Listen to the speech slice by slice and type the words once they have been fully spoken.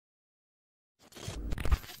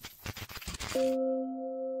Hi,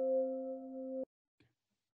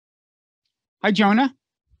 Jonah.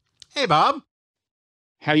 Hey, Bob.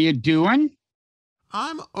 How you doing?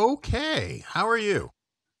 I'm okay. How are you?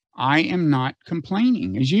 I am not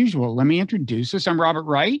complaining, as usual. Let me introduce us. I'm Robert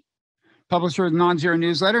Wright, publisher of the Nonzero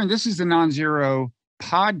newsletter, and this is the Nonzero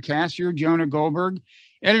podcast. You're Jonah Goldberg,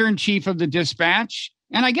 editor-in-chief of the Dispatch,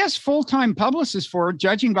 and I guess full-time publicist for it,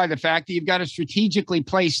 judging by the fact that you've got a strategically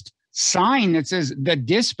placed sign that says the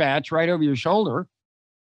Dispatch right over your shoulder.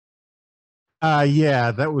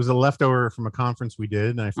 Yeah, that was a leftover from a conference we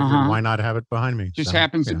did, and I figured why not have it behind me? Just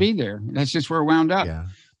happens to be there. That's just where it wound up. Yeah.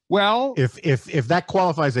 Well, if that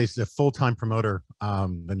qualifies as a full-time promoter,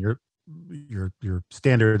 then your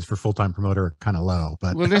standards for full-time promoter are kind of low.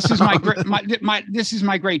 But well, this is this is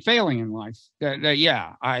my great failing in life.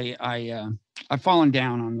 Yeah, I've fallen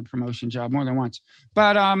down on the promotion job more than once,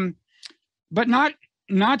 but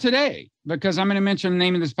not today, because I'm going to mention the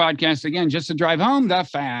name of this podcast again, just to drive home the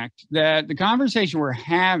fact that the conversation we're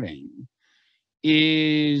having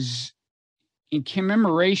is in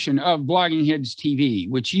commemoration of Bloggingheads TV,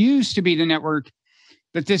 which used to be the network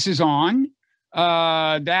that this is on.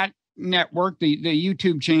 That network, the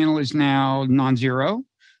YouTube channel, is now Nonzero.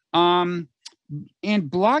 And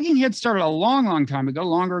Bloggingheads started a long time ago,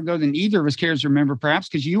 longer ago than either of us cares to remember, perhaps,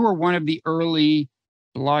 because you were one of the early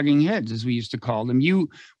blogging heads, as we used to call them.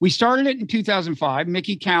 We started it in 2005,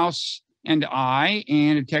 Mickey Kaus and I,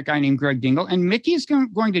 and a tech guy named Greg Dingle. And Mickey is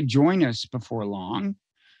going to join us before long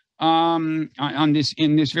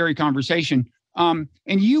in this very conversation. And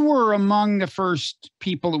you were among the first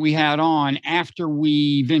people that we had on after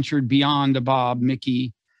we ventured beyond the Bob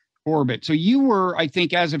Mickey orbit. So you were, I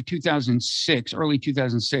think, as of 2006, early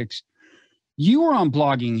 2006, you were on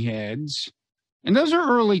Bloggingheads. And those are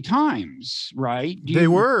early times, right? They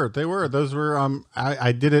were. Those were,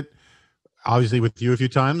 I did it obviously with you a few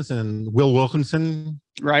times, and Will Wilkinson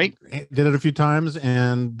right did it a few times.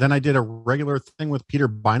 And then I did a regular thing with Peter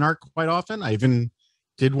Beinart quite often. I even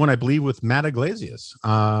did one, I believe, with Matt Iglesias.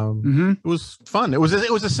 It was fun. It was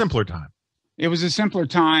a simpler time. It was a simpler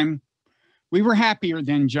time. We were happier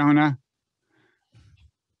then, Jonah.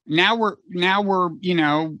 Now we're,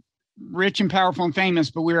 rich and powerful and famous,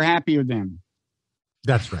 but we were happier then.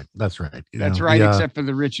 That's right. That's right. Except for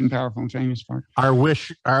the rich and powerful and famous part. Our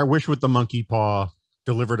wish with the monkey paw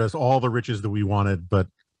delivered us all the riches that we wanted, but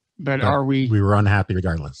we were unhappy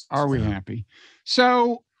regardless. Are we happy?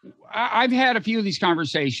 So I've had a few of these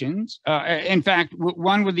conversations. In fact,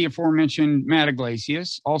 one with the aforementioned Matt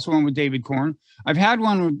Iglesias, also one with David Korn. I've had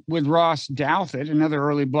one with Ross Douthat, another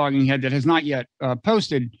early blogging head that has not yet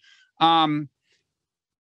posted.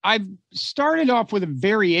 I've started off with a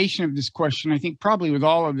variation of this question, I think probably with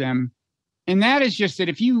all of them. And that is just that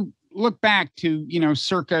if you look back to,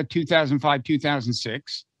 circa 2005,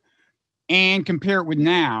 2006, and compare it with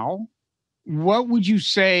now, what would you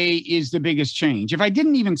say is the biggest change? If I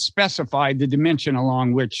didn't even specify the dimension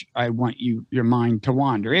along which I want your mind to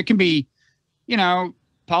wander, it can be,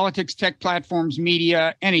 politics, tech platforms,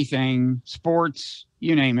 media, anything, sports,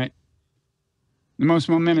 you name it. The most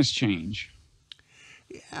momentous change.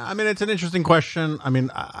 Yeah, I mean, it's an interesting question. I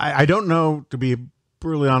mean, I don't know, to be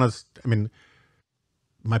brutally honest. I mean,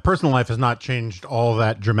 my personal life has not changed all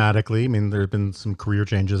that dramatically. I mean, there have been some career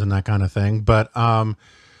changes and that kind of thing. But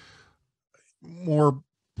more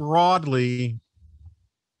broadly,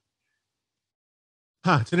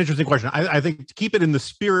 it's an interesting question. I think to keep it in the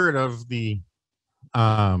spirit of the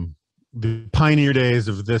pioneer days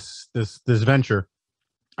of this venture,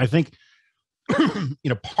 I think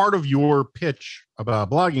part of your pitch about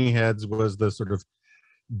Bloggingheads was the sort of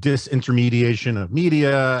disintermediation of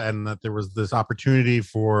media, and that there was this opportunity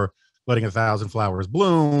for letting 1,000 flowers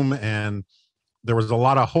bloom, and there was a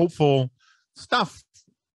lot of hopeful stuff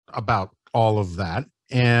about all of that,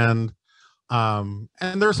 and there are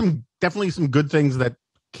definitely some good things that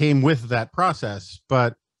came with that process,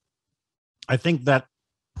 but I think that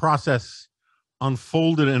process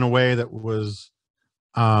unfolded in a way that was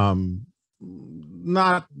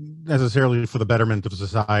not necessarily for the betterment of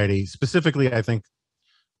society. Specifically, I think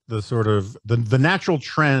the sort of the natural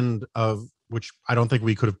trend of, which I don't think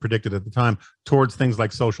we could have predicted at the time, towards things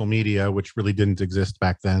like social media, which really didn't exist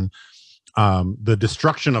back then. The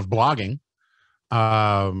destruction of blogging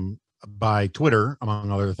by Twitter,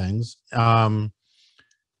 among other things, I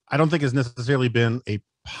don't think has necessarily been a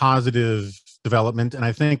positive development. And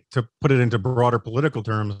I think, to put it into broader political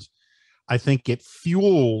terms, I think it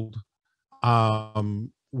fueled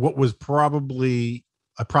what was probably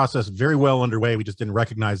a process very well underway. We just didn't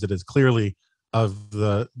recognize it as clearly, of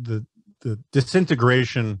the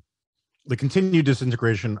disintegration, the continued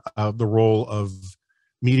disintegration of the role of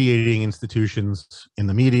mediating institutions in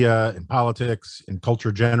the media, in politics, in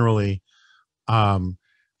culture generally,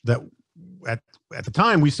 that at the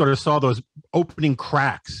time we sort of saw those opening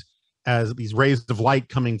cracks as these rays of light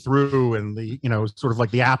coming through, and the, you know, sort of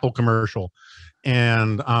like the Apple commercial.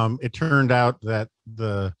 And it turned out that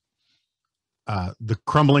the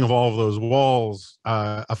crumbling of all of those walls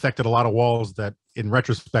affected a lot of walls that, in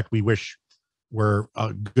retrospect, we wish were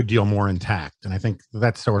a good deal more intact. And I think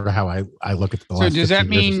that's sort of how I look at the last 15 years or so. So does that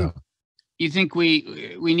mean you think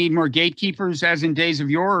we need more gatekeepers, as in days of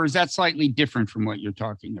yore, or is that slightly different from what you're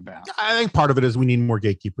talking about? I think part of it is we need more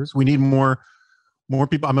gatekeepers. We need more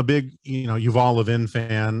people. I'm a big, you know, Yuval Levin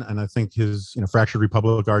fan, and I think his, you know, fractured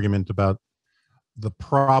republic argument about the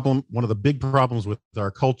problem, one of the big problems with our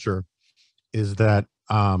culture is that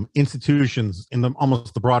institutions, in the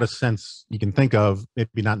almost the broadest sense you can think of,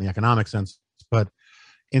 maybe not in the economic sense, but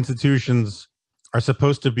institutions are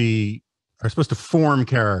supposed to form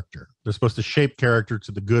character. They're supposed to shape character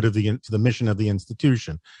to the good of to the mission of the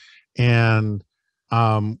institution. And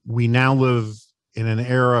we now live in an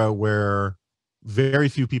era where very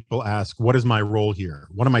few people ask, what is my role here?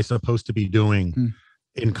 What am I supposed to be doing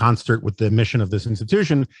in concert with the mission of this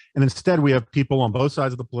institution? And instead we have people on both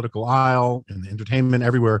sides of the political aisle and entertainment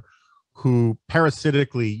everywhere who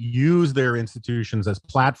parasitically use their institutions as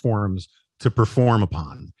platforms to perform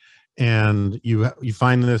upon. And you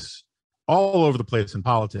find this all over the place in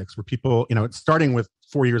politics, where people, you know, it's starting with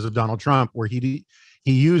 4 years of Donald Trump, where he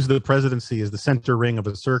used the presidency as the center ring of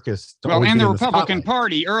a circus. Well, and the Republican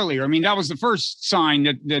Party earlier. I mean, that was the first sign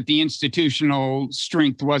that the institutional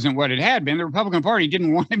strength wasn't what it had been. The Republican Party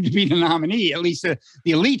didn't want him to be the nominee. At least the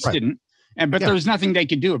elites didn't. But there was nothing they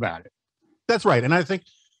could do about it. That's right. And I think,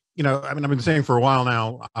 you know, I mean, I've been saying for a while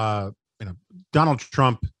now, you know, Donald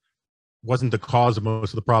Trump wasn't the cause of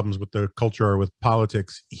most of the problems with the culture or with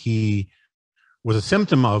politics. He was a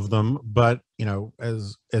symptom of them. But, you know,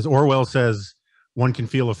 as Orwell says, one can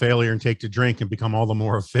feel a failure and take to drink and become all the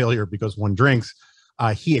more a failure because one drinks.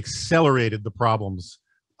 He accelerated the problems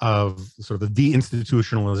of sort of the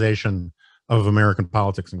deinstitutionalization of American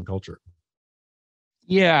politics and culture.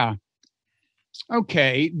 Yeah.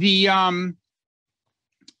 Okay.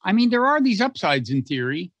 I mean, there are these upsides in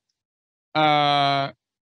theory.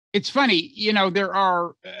 It's funny, you know,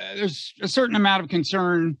 there's a certain amount of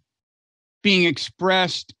concern being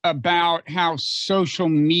expressed about how social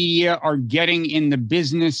media are getting in the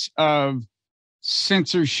business of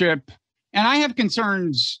censorship. And I have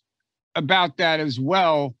concerns about that as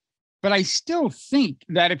well. But I still think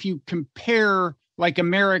that if you compare like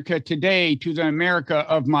America today to the America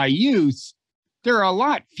of my youth, there are a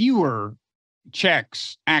lot fewer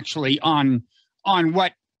checks actually on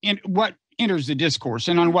what enters the discourse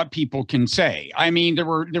and on what people can say. I mean, there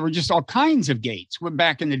were just all kinds of gates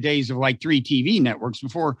back in the days of like 3 TV networks,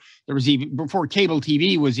 before cable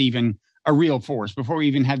TV was even a real force, before we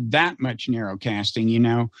even had that much narrowcasting, you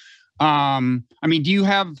know. I mean, do you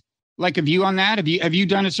have like a view on that? Have you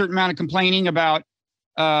done a certain amount of complaining about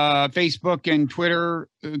Facebook and Twitter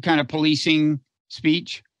kind of policing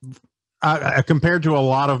speech? Compared to a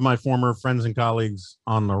lot of my former friends and colleagues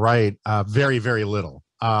on the right, very, very little.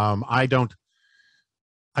 I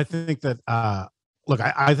think that, look,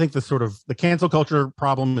 I think the cancel culture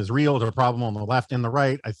problem is real. It's a problem on the left and the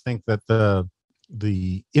right. I think that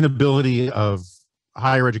the inability of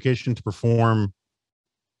higher education to perform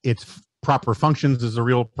its proper functions is a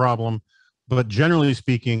real problem. But generally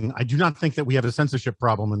speaking, I do not think that we have a censorship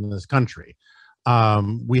problem in this country.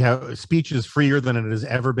 Speech is freer than it has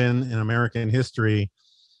ever been in American history.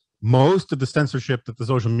 Most of the censorship that the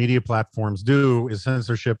social media platforms do is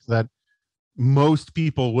censorship that most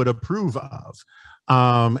people would approve of.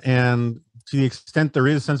 And to the extent there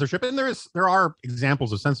is censorship, and there are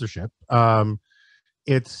examples of censorship,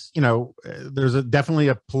 it's, you know, there's definitely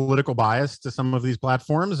a political bias to some of these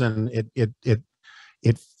platforms, and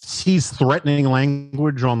it sees threatening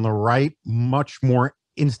language on the right much more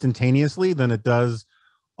instantaneously than it does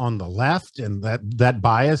on the left, and that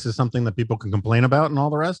bias is something that people can complain about and all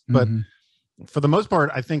the rest. But for the most part,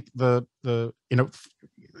 I think the you know,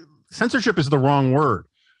 censorship is the wrong word.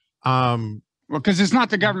 Well, because it's not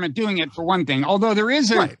the government doing it, for one thing. Although there is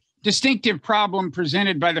a distinctive problem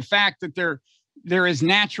presented by the fact that there is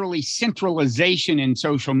naturally centralization in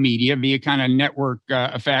social media via kind of network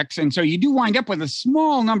effects, and so you do wind up with a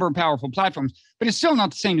small number of powerful platforms, but it's still not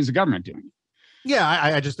the same as the government doing it. Yeah,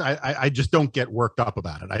 I just don't get worked up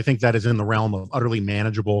about it. I think that is in the realm of utterly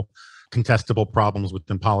manageable, contestable problems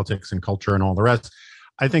within politics and culture and all the rest.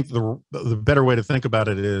 I think the better way to think about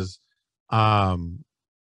it is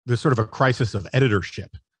there's sort of a crisis of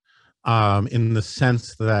editorship, in the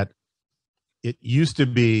sense that it used to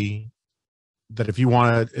be that if you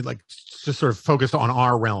want to like just sort of focus on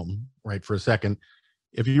our realm, right, for a second,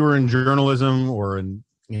 if you were in journalism or in,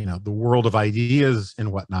 you know, the world of ideas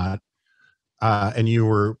and whatnot, and you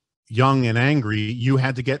were young and angry, you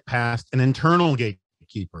had to get past an internal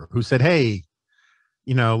gatekeeper who said, hey,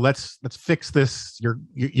 you know, let's fix this.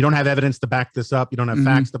 You don't have evidence to back this up. You don't have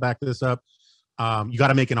facts to back this up. You got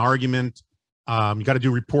to make an argument. You got to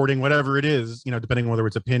do reporting, whatever it is, you know, depending on whether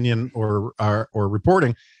it's opinion or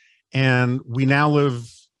reporting. And we now live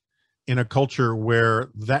in a culture where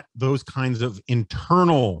those kinds of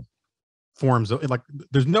internal forms of, like,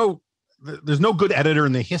 there's no good editor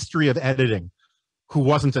in the history of editing who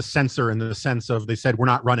wasn't a censor in the sense of they said, we're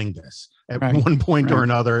not running this at one point or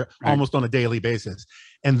another, almost on a daily basis.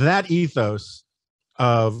 And that ethos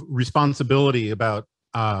of responsibility about,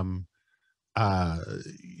 you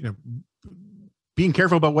know, being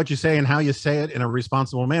careful about what you say and how you say it in a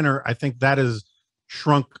responsible manner, I think that has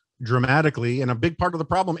shrunk dramatically. And a big part of the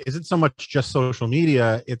problem isn't so much just social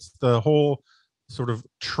media, it's the whole sort of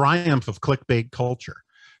triumph of clickbait culture,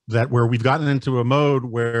 that where we've gotten into a mode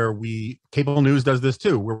where cable news does this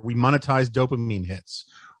too, where we monetize dopamine hits,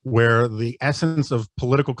 where the essence of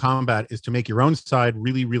political combat is to make your own side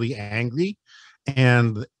really, really angry,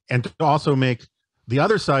 and to also make the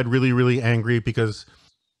other side really, really angry, because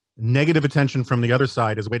negative attention from the other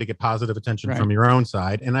side is a way to get positive attention from your own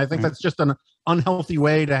side. And I think that's just an unhealthy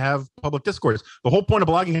way to have public discourse. The whole point of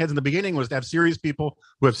Bloggingheads in the beginning was to have serious people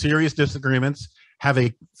who have serious disagreements have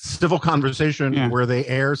a civil conversation where they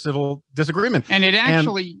air civil disagreement. And it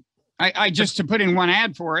actually, I just to put in one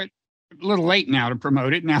ad for it, a little late now to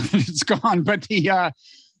promote it now that it's gone, but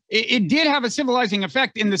it did have a civilizing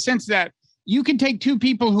effect in the sense that you could take two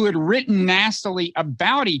people who had written nastily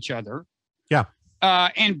about each other,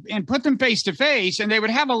 and put them face to face, and they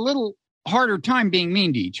would have a little harder time being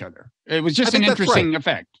mean to each other. It was just an interesting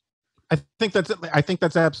effect. I think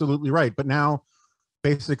that's absolutely right. But now,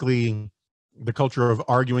 basically, the culture of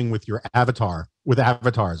arguing with your avatar, with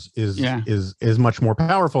avatars, is much more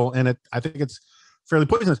powerful, and I think it's fairly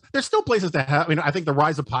poisonous. There's still places that have. I mean, I think the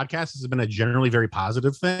rise of podcasts has been a generally very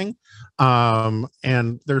positive thing,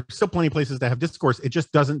 and there's still plenty of places that have discourse. It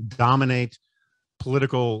just doesn't dominate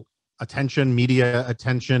political attention, media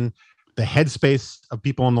attention. The headspace of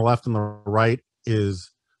people on the left and the right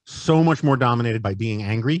is so much more dominated by being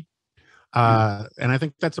angry, and I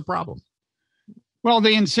think that's a problem. Well,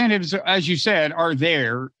 the incentives, as you said, are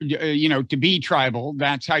there, you know, to be tribal.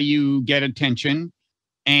 That's how you get attention.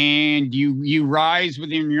 And you rise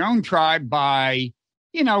within your own tribe by,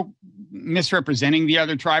 you know, misrepresenting the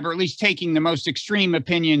other tribe, or at least taking the most extreme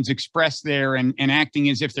opinions expressed there and acting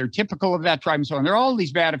as if they're typical of that tribe and so on. There are all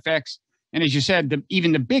these bad effects. And as you said,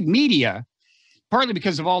 even the big media, partly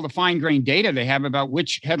because of all the fine-grained data they have about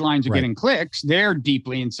which headlines are getting clicks, they're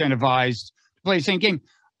deeply incentivized to play the same game.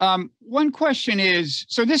 One question is,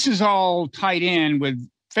 so this is all tied in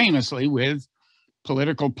famously with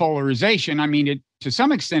political polarization. I mean, it to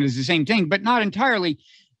some extent is the same thing, but not entirely.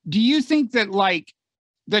 Do you think that, like,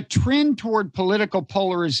 the trend toward political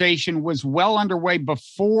polarization was well underway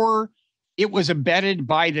before it was abetted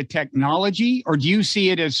by the technology? Or do you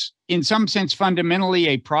see it as, in some sense, fundamentally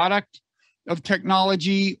a product of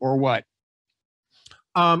technology, or what?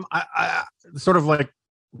 I sort of like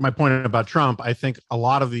my point about Trump. I think a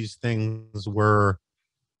lot of these things were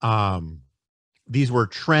these were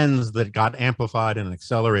trends that got amplified and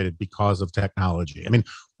accelerated because of technology. I mean,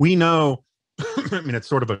 we know, I mean, it's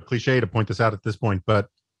sort of a cliche to point this out at this point, but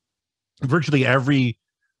virtually every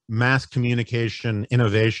mass communication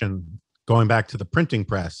innovation going back to the printing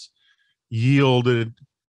press yielded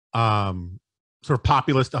sort of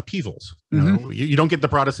populist upheavals. You know, you don't get the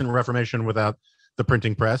Protestant Reformation without the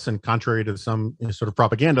printing press, and contrary to some sort of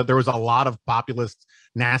propaganda, there was a lot of populist,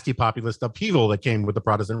 nasty populist upheaval that came with the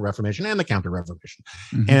Protestant Reformation and the Counter-Reformation.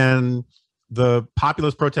 And the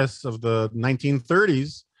populist protests of the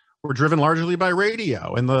 1930s were driven largely by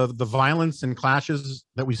radio, and the violence and clashes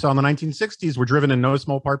that we saw in the 1960s were driven in no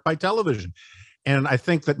small part by television. And I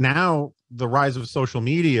think that now the rise of social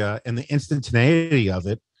media and the instantaneity of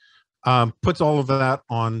it puts all of that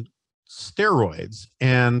on steroids.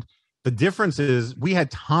 And the difference is we had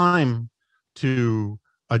time to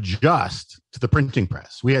adjust to the printing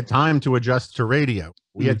press. We had time to adjust to radio.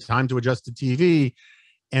 We had time to adjust to TV.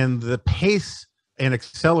 And the pace and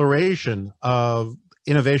acceleration of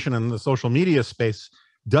innovation in the social media space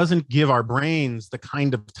doesn't give our brains the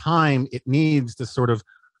kind of time it needs to sort of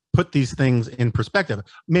put these things in perspective.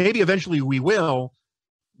 Maybe eventually we will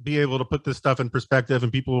be able to put this stuff in perspective,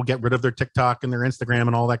 and people will get rid of their TikTok and their Instagram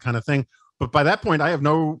and all that kind of thing. But by that point, I have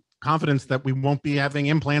no confidence that we won't be having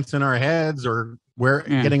implants in our heads, or we're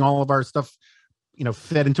Yeah. getting all of our stuff,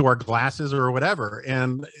 fed into our glasses or whatever.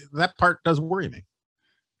 And that part does worry me.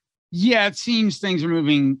 Yeah, it seems things are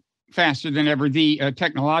moving faster than ever.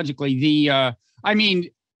 Technologically, I mean,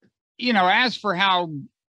 as for how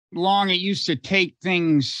long it used to take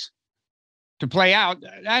things to play out,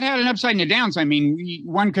 that had an upside and a downside. I mean,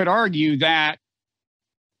 one could argue that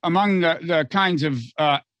among the kinds of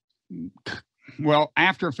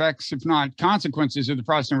after effects, if not consequences, of the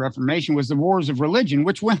Protestant Reformation was the wars of religion,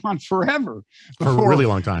 which went on forever, for a really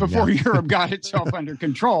long time before Europe got itself under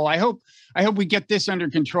control. I hope we get this under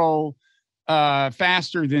control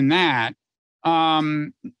faster than that.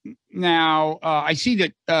 Now, I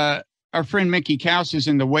see that our friend Mickey Kaus is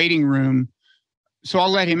in the waiting room, so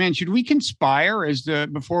I'll let him in. Should we conspire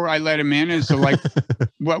before I let him in as to like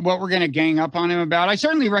what we're going to gang up on him about? I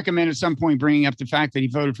certainly recommend at some point bringing up the fact that he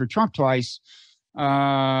voted for Trump twice.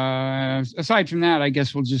 Aside from that, I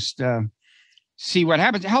guess we'll just see what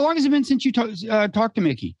happens. How long has it been since you talked to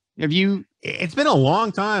Mickey? Have you? It's been a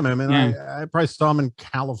long time. I mean, I probably saw him in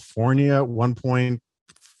California at one point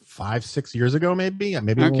 5-6 years ago, maybe a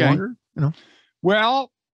little longer.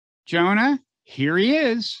 Well, Jonah, here he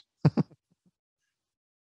is.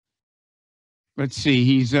 Let's see.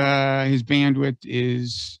 He's his bandwidth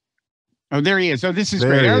is. Oh, there he is. Oh, this is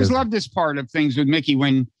great. I always love this part of things with Mickey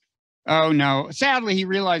when. Oh no! Sadly, he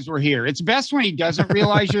realized we're here. It's best when he doesn't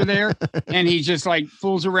realize you're there, and he just like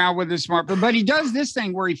fools around with his smartphone. But he does this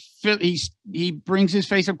thing where he brings his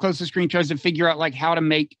face up close to the screen, tries to figure out like how to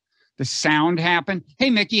make the sound happen. Hey,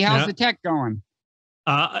 Mickey, how's the tech going?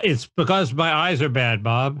 It's because my eyes are bad,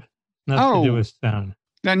 Bob. Nothing to do with sound.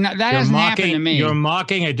 That hasn't happened to me. You're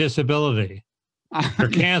mocking a disability. You're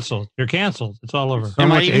canceled. You're canceled. It's all over.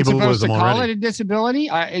 Am I even supposed to call it a disability?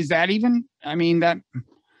 Is that even? I mean that.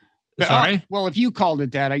 Sorry. Well, if you called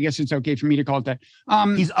it that, I guess it's okay for me to call it that.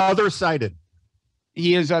 He's other-sided.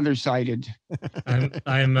 He is other-sided. I'm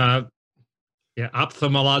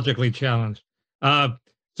ophthalmologically challenged.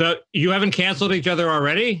 So you haven't canceled each other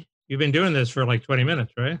already? You've been doing this for like 20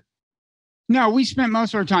 minutes, right? No, we spent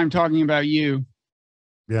most of our time talking about you.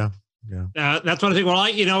 Yeah. That's what I think. Well,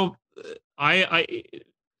 I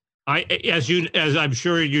as I'm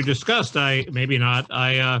sure you discussed, I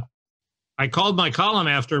called my column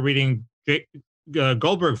after reading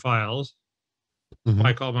Goldberg files. Mm-hmm.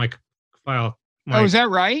 I called my file. Is that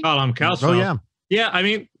right? Column Kaus. Oh yeah. Yeah, I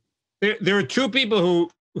mean, there are two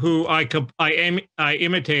people who I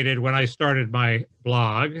imitated when I started my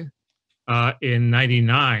blog in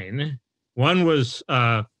 '99. One was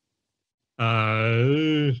I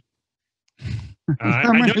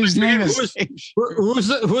whose name is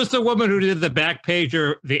who's the woman who did the back page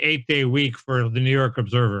or the 8-day week for the New York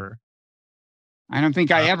Observer? I don't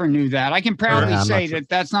think I ever knew that. I can proudly say that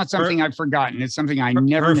that's not something I've forgotten. It's something I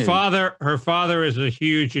never knew. Her father is a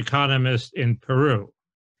huge economist in Peru.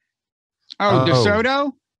 Oh, De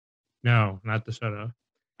Soto? No, not De Soto.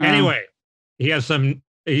 Anyway, he has some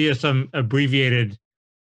abbreviated.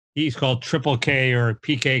 He's called Triple K or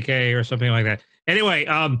PKK or something like that. Anyway,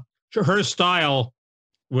 her style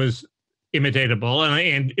was imitatable,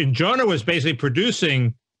 and Jonah was basically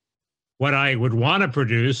producing what I would want to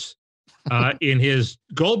produce. In his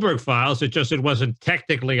Goldberg files, it wasn't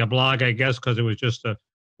technically a blog, I guess, because it was just a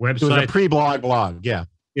website. It was a pre-blog blog, yeah.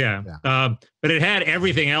 But it had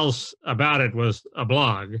everything else about it was a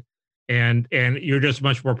blog, and you're just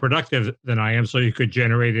much more productive than I am, so you could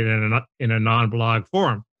generate it in a non-blog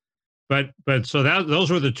form. But so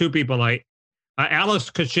those were the two people.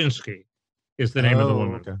 Alice Kaczynski is the name of the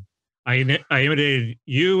woman. Okay. I imitated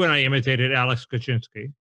you, and I imitated Alex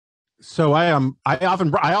Kaczynski. So I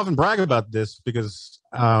often brag about this because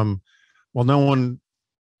I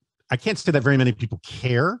can't say that very many people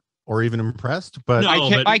care or even impressed, but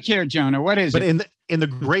I care, Jonah. What is it? But in the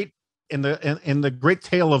great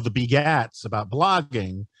tale of the begats about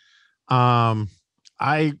blogging, I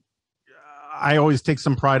always take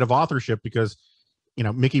some pride of authorship because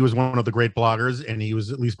Mickey was one of the great bloggers, and he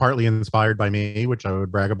was at least partly inspired by me, which I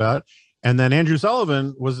would brag about. And then Andrew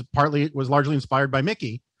Sullivan was largely inspired by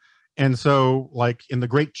Mickey. And so, like, in the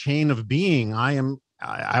great chain of being, I don't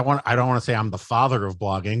want to say I'm the father of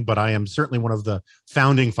blogging, but I am certainly one of the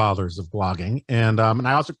founding fathers of blogging. And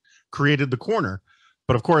I also created the corner.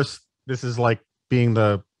 But of course, this is like being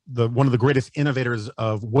the one of the greatest innovators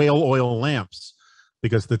of whale oil lamps,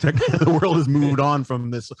 because the world has moved on from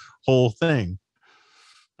this whole thing.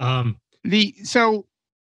 Two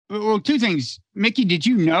things. Mickey, did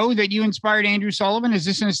you know that you inspired Andrew Sullivan? Is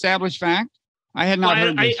this an established fact? I had not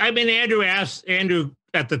heard this. I mean, Andrew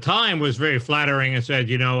at the time was very flattering and said,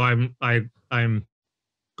 I'm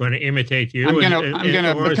going to imitate you. I'm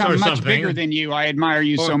gonna become much something. bigger than you. I admire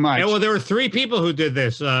you so much. Well, there were 3 people who did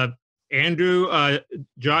this. Andrew,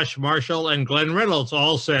 Josh Marshall, and Glenn Reynolds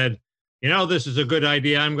all said, you know, this is a good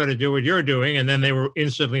idea. I'm going to do what you're doing. And then they were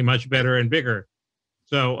instantly much better and bigger.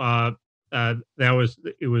 So it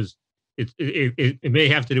may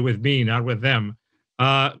have to do with me, not with them.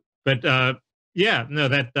 I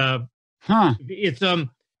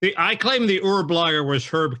claim the blogger was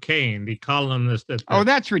Herb Cain, the columnist.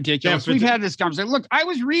 That's ridiculous. We've had this conversation. Look, I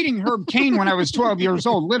was reading Herb Cain when I was 12 years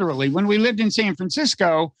old, literally, when we lived in San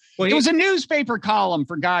Francisco. It was a newspaper column,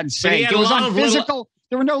 for God's sake. It was on physical.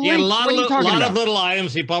 There were no links. A lot of little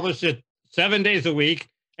items. He published it 7 days a week,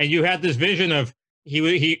 and you had this vision of when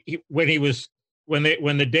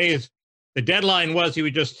the deadline was, he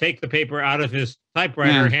would just take the paper out of his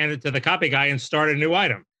typewriter, hand it to the copy guy, and start a new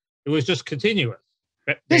item. It was just continuous.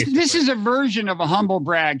 This is a version of a humble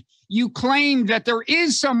brag. You claim that there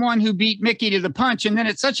is someone who beat Mickey to the punch, and then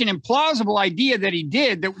it's such an implausible idea that he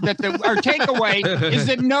did that our takeaway is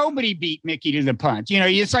that nobody beat Mickey to the punch. You know,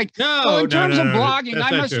 it's like, in terms of blogging,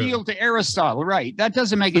 I must yield to Aristotle. Right. That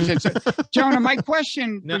doesn't make any sense. Jonah, my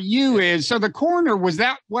question for you is, so the corner, was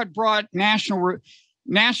that what brought National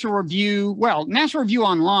Review? Well, National Review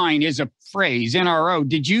Online is a phrase, NRO.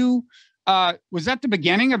 Did you, was that the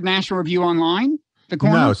beginning of National Review Online? The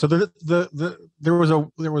corner? No, so there was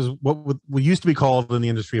what used to be called in the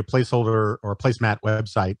industry a placeholder or a placemat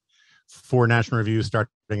website for National Review, starting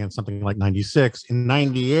in something like 96. In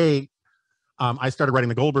 98, I started writing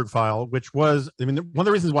the Goldberg file, which was, one of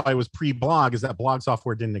the reasons why I was pre-blog is that blog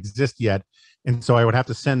software didn't exist yet. And so I would have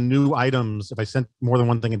to send new items. If I sent more than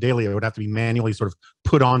one thing a daily, it would have to be manually sort of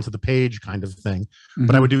put onto the page kind of thing. Mm-hmm.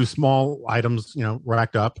 But I would do small items,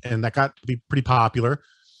 racked up, and that got to be pretty popular.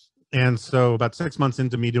 And so about 6 months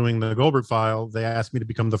into me doing the Goldberg file, they asked me to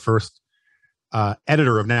become the first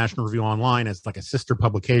editor of National Review Online as like a sister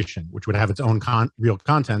publication, which would have its own real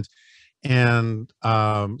content. And so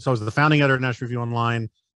I was the founding editor of National Review Online,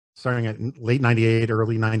 starting at late 98,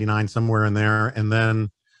 early 99, somewhere in there. And then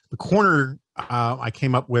the corner I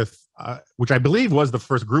came up with, which I believe was the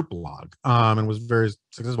first group blog and was very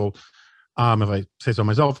successful. If I say so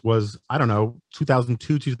myself, was,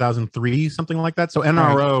 2002, 2003, something like that. So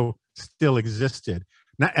NRO still existed.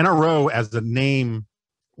 Now, NRO as a name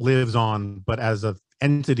lives on, but as an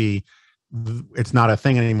entity, it's not a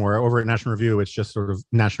thing anymore. Over at National Review, it's just sort of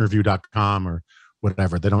nationalreview.com or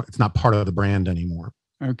whatever. It's not part of the brand anymore.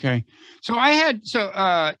 Okay. So I had,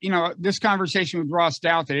 this conversation with Ross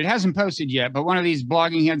Douthit, it hasn't posted yet, but one of these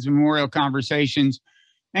Blogging Heads Memorial conversations,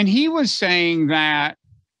 and he was saying that,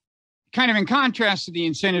 kind of in contrast to the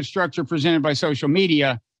incentive structure presented by social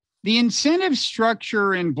media, the incentive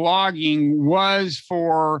structure in blogging was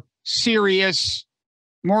for serious,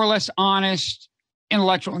 more or less honest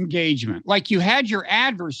intellectual engagement. Like you had your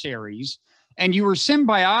adversaries and you were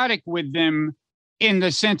symbiotic with them in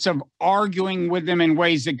the sense of arguing with them in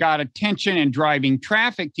ways that got attention and driving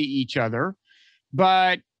traffic to each other.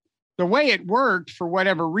 But the way it worked, for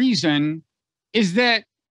whatever reason, is that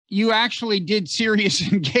you actually did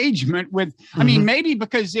serious engagement with, maybe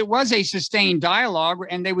because it was a sustained dialogue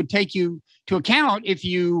and they would take you to account if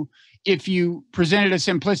you presented a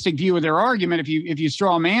simplistic view of their argument, if you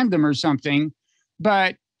straw manned them or something.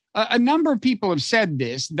 But a number of people have said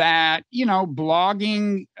this, that,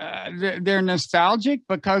 blogging, they're nostalgic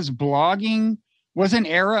because blogging was an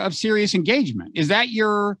era of serious engagement. Is that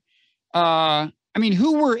your,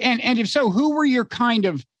 who were, and if so, who were your kind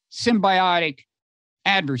of symbiotic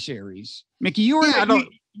adversaries? Mickey, you were,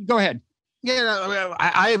 go ahead. Yeah,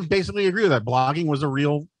 I basically agree with that. Blogging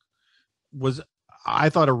was I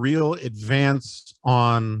thought a real advance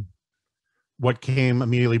on what came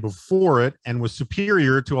immediately before it and was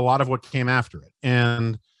superior to a lot of what came after it.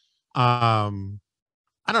 And I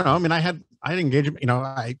don't know. I had engagement,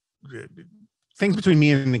 things between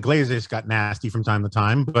me and Iglesias got nasty from time to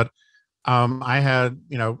time, but I had,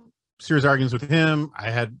 serious arguments with him. I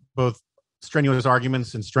had both strenuous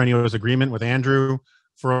arguments and strenuous agreement with Andrew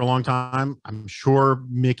for a long time. I'm sure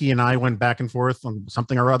Mickey and I went back and forth on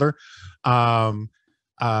something or other.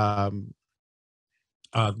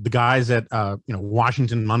 The guys at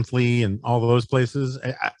Washington Monthly and all those places,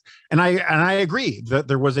 and I agree that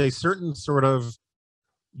there was a certain sort of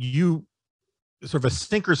a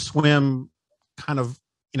sink or swim kind of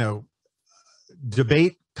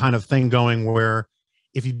debate kind of thing going, where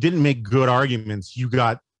if you didn't make good arguments, you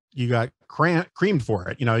got creamed for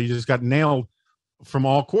it. You just got nailed from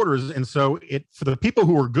all quarters. And so for the people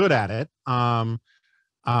who were good at it,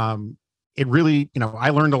 it really, I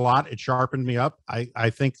learned a lot. It sharpened me up. I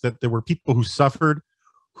think that there were people who suffered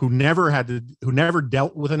who never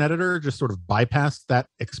dealt with an editor, just sort of bypassed that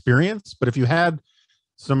experience. But if you had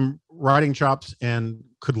some writing chops and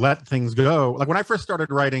could let things go, like when I first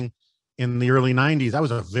started writing in the early 90s, I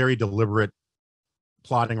was a very deliberate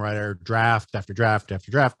plotting writer, draft after draft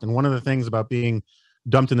after draft. And one of the things about being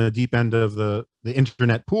dumped in the deep end of the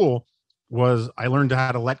internet pool was I learned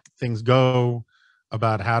how to let things go,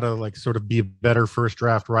 about how to like sort of be a better first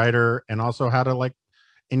draft writer, and also how to like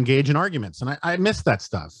engage in arguments. And I miss that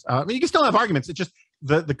stuff. I mean, you can still have arguments. It's just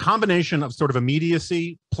the combination of sort of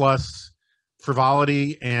immediacy plus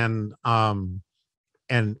frivolity and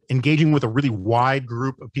engaging with a really wide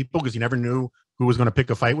group of people, because you never knew who was going to pick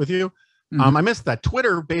a fight with you. Mhm. I miss that.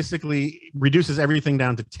 Twitter basically reduces everything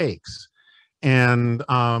down to takes, and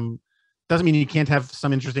doesn't mean you can't have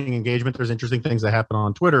some interesting engagement. There's interesting things that happen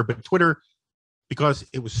on Twitter, but Twitter, because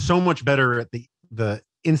it was so much better at the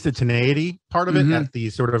instantaneity part of it, Mhm. at the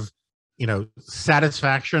sort of, you know,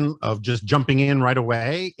 satisfaction of just jumping in right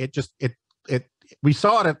away. We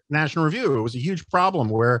saw it at National Review. It was a huge problem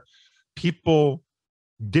where people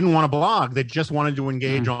didn't want to blog; they just wanted to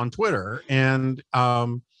engage on Twitter, and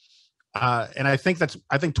I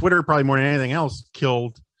think Twitter, probably more than anything else,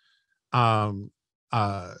 killed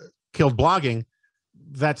blogging.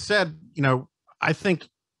 That said, you know, I think,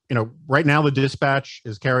 you know, right now the Dispatch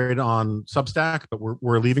is carried on Substack, but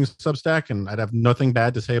we're leaving Substack, and I'd have nothing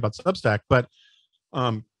bad to say about Substack. But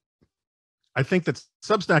I think that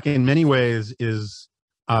Substack in many ways is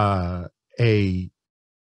blogging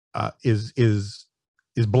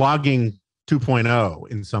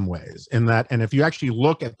 2.0 in some ways, in that, and if you actually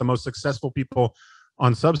look at the most successful people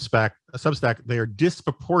on Substack, they are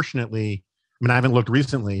disproportionately, I mean, I haven't looked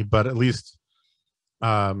recently, but at least,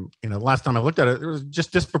 you know, last time I looked at it, there was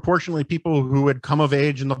just disproportionately people who had come of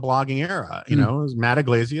age in the blogging era. You know, it was Matt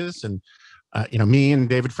Iglesias and, you know, me and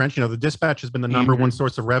David French. You know, the Dispatch has been the number one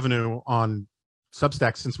source of revenue on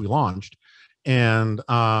Substack since we launched. And,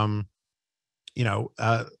 you know,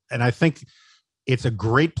 and I think it's a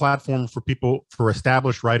great platform for people, for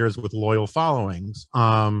established writers with loyal followings.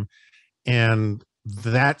 And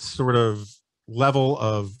that sort of level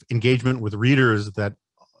of engagement with readers that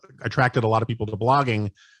attracted a lot of people to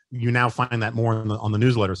blogging, you now find that more on the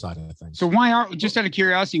newsletter side of things. So just out of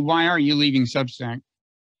curiosity, why are you leaving Substack?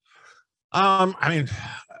 I mean,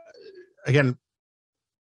 again,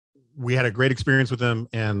 we had a great experience with them,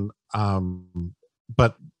 and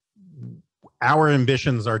but our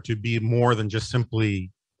ambitions are to be more than just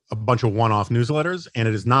simply a bunch of one-off newsletters, and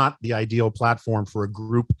it is not the ideal platform for a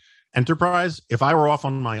group enterprise. If I were off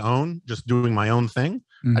on my own, just doing my own thing,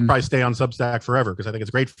 I'd probably stay on Substack forever, because I think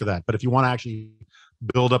it's great for that. But if you want to actually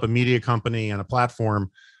build up a media company and a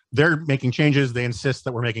platform, they're making changes. They insist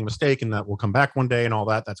that we're making a mistake and that we'll come back one day and all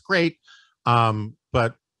that. That's great.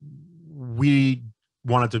 But we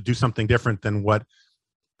wanted to do something different than what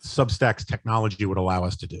Substack's technology would allow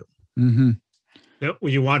us to do.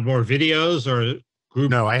 You want more videos or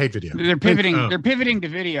group? No, I hate video. They're pivoting. They're pivoting to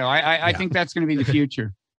video. I think that's going to be the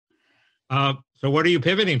future. So what are you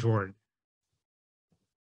pivoting toward?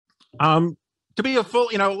 To be a full,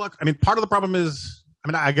 you know, look, I mean, part of the problem is, I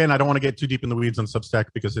mean, again, I don't want to get too deep in the weeds on Substack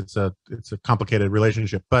because it's a complicated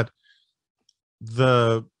relationship, but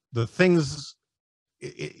the things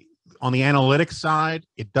on the analytics side,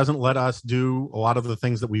 it doesn't let us do a lot of the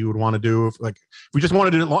things that we would want to do. If we just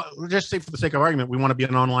wanted to, just say for the sake of argument, we want to be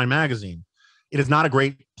an online magazine. It is not a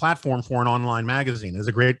great platform for an online magazine. It is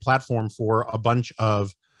a great platform for a bunch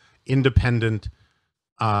of independent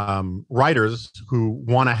writers who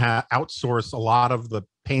want to outsource a lot of the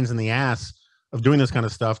pains in the ass of doing this kind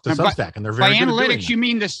of stuff to Substack, and they're very good at doing analytics. You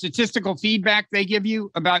mean the statistical feedback they give you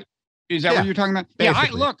about? Is that what you're talking about?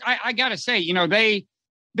 Basically. Yeah. I gotta say, you know, I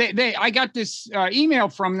got this email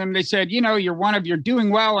from them. They said, you know, you're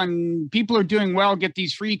doing well, and people are doing well. Get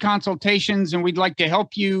these free consultations, and we'd like to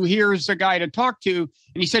help you. Here's a guy to talk to.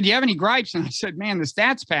 And he said, do you have any gripes? And I said, man, the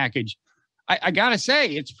stats package, I gotta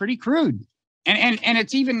say, it's pretty crude. And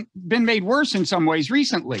it's even been made worse in some ways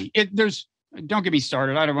recently. Don't get me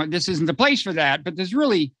started. This isn't the place for that, but there's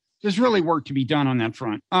really work to be done on that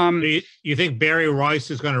front. Do you think Barry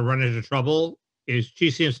Rice is going to run into trouble?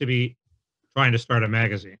 She seems to be trying to start a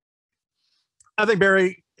magazine. I think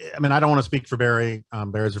Barry, I mean, I don't want to speak for Barry.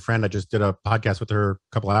 Barry's a friend. I just did a podcast with her a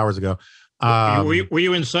couple of hours ago. Were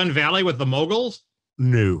you in Sun Valley with the moguls?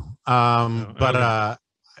 No. But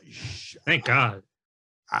thank God.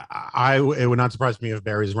 It would not surprise me if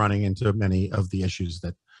Barry's running into many of the issues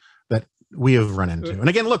that we have run into. And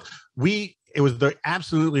again, look, it was the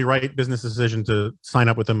absolutely right business decision to sign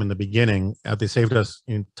up with them in the beginning. They saved us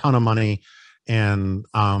a ton of money and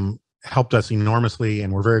helped us enormously,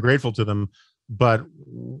 and we're very grateful to them. but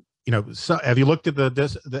so have you looked at the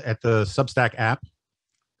Substack app?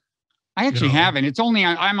 I actually haven't. It's only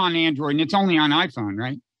I'm on Android and it's only on iPhone,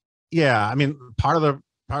 right? Yeah, I mean, part of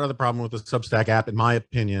the problem with the Substack app, in my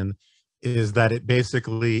opinion, is that it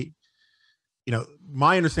basically,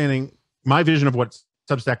 my understanding, my vision of what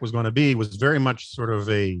Substack was going to be was very much sort of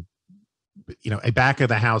a back of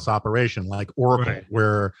the house operation like Oracle, right,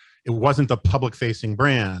 where it wasn't the public facing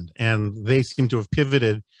brand, and they seem to have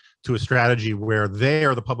pivoted to a strategy where they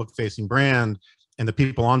are the public facing brand and the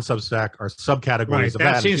people on Substack are subcategories of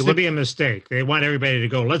that. That seems to be a mistake. They want everybody to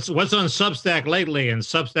go, what's on Substack lately, and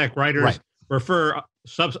Substack writers refer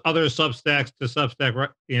other Substacks to Substack,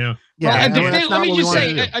 Yeah. Well, let me just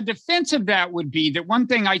say, a defense of that would be that one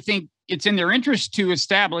thing I think it's in their interest to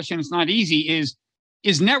establish, and it's not easy,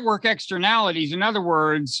 is network externalities. In other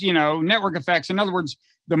words, network effects. In other words,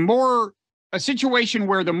 a situation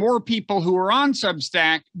where the more people who are on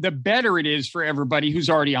Substack, the better it is for everybody who's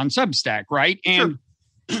already on Substack, right? And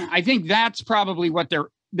I think that's probably what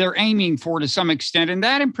they're aiming for to some extent, and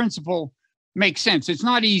that in principle makes sense. It's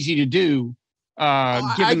not easy to do,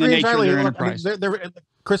 given the nature of their enterprise.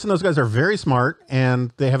 Chris and those guys are very smart,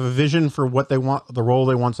 and they have a vision for what they want, the role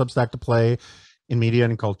they want Substack to play in media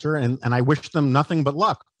and culture, and I wish them nothing but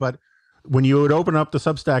luck. But when you would open up the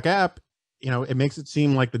Substack app, it makes it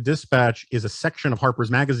seem like the Dispatch is a section of Harper's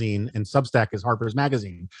Magazine and Substack is Harper's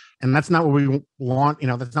Magazine. And that's not what we want.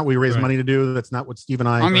 That's not what we raise money to do. That's not what Steve and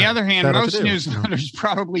I. On the other hand, most newsletters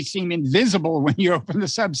probably seem invisible when you open the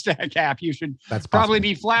Substack app. You should probably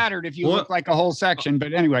be flattered if you look like a whole section.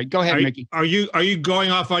 But anyway, go ahead, Mickey. Are you going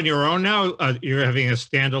off on your own now? You're having a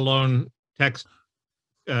standalone text.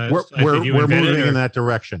 We're moving in that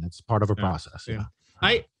direction. It's part of a process. Yeah.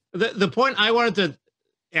 The point I wanted to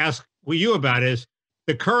ask you about is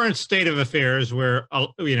the current state of affairs where,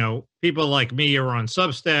 people like me are on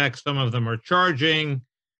Substack. Some of them are charging.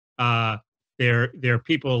 There are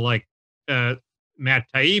people like Matt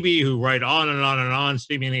Taibbi who write on and on and on,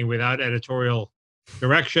 seemingly without editorial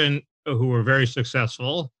direction, who are very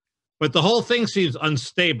successful. But the whole thing seems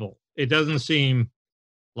unstable. It doesn't seem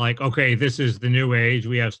like, okay, this is the new age.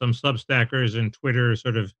 We have some Substackers, and Twitter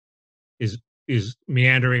sort of is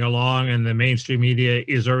meandering along, and the mainstream media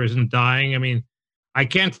is or isn't dying. I mean, I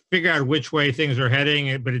can't figure out which way things are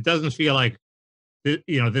heading, but it doesn't feel like, there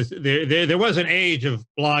was an age of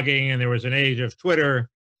blogging and there was an age of Twitter.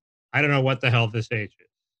 I don't know what the hell this age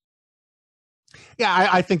is. Yeah,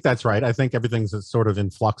 I think that's right. I think everything's sort of in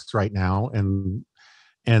flux right now, and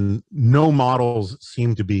no models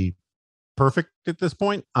seem to be perfect at this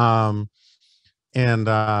point.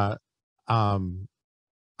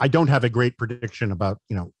 I don't have a great prediction about,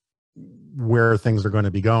 where things are going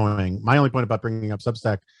to be going. My only point about bringing up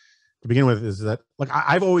Substack to begin with is that,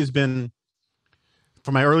 I've always been,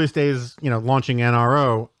 from my earliest days, launching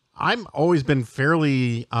NRO, I've always been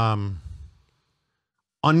fairly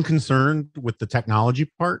unconcerned with the technology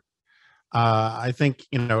part. I think,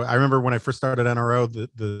 I remember when I first started NRO,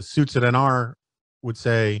 the suits at NR would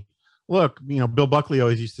say, look, Bill Buckley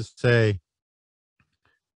always used to say,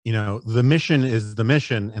 the mission is the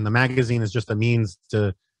mission, and the magazine is just a means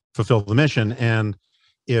to fulfill the mission. And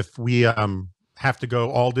if we have to go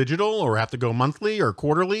all digital, or have to go monthly or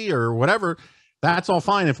quarterly or whatever, that's all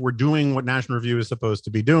fine if we're doing what National Review is supposed to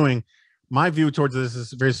be doing. My view towards this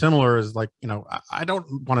is very similar. Is like, I don't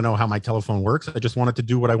want to know how my telephone works. I just want it to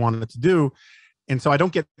do what I want it to do. And so I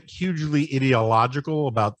don't get hugely ideological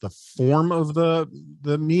about the form of the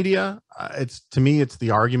media. To me, it's the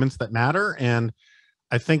arguments that matter. And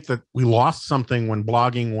I think that we lost something when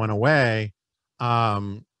blogging went away. I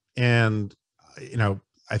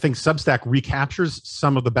think Substack recaptures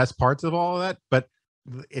some of the best parts of all of that, but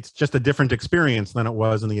it's just a different experience than it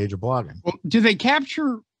was in the age of blogging. Well,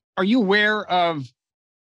 are you aware of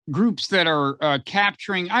groups that are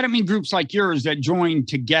capturing, I don't mean groups like yours that join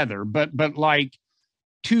together, but like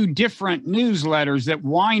two different newsletters that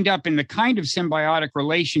wind up in the kind of symbiotic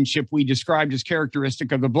relationship we described as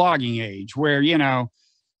characteristic of the blogging age, where,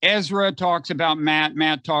 Ezra talks about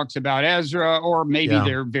Matt talks about Ezra, or maybe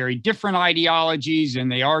they're very different ideologies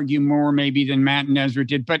and they argue more maybe than Matt and Ezra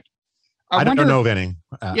did. But I don't know of any.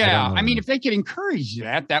 I mean, if they could encourage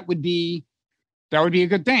that would be a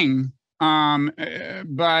good thing.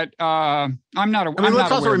 But I'm not.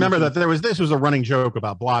 Let's also remember that this was a running joke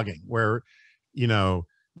about blogging, where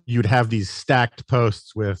you'd have these stacked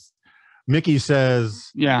posts with Mickey says,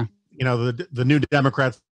 the New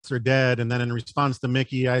Democrats are dead, and then in response to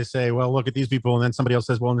Mickey, I say, well, look at these people, and then somebody else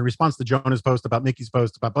says, well, in response to Jonah's post about Mickey's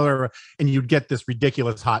post about blah, blah, blah, and you'd get this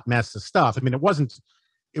ridiculous hot mess of stuff. I mean, it wasn't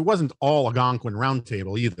it wasn't all Algonquin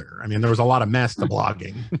roundtable either. I mean, there was a lot of mess to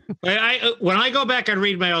blogging. When I go back and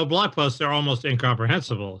read my old blog posts, they're almost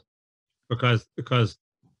incomprehensible because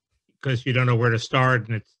you don't know where to start,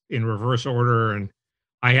 and it's in reverse order. And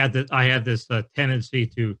I had this tendency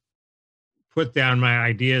to put down my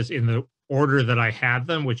ideas in the order that I had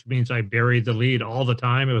them, which means I buried the lead all the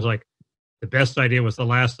time. It was like the best idea was the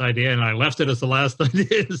last idea, and I left it as the last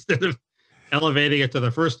idea instead of elevating it to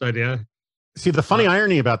the first idea. See, the funny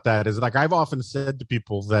irony about that is, like, I've often said to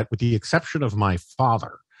people that, with the exception of my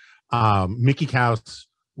father, Mickey Kaus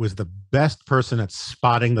was the best person at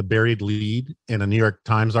spotting the buried lead in a New York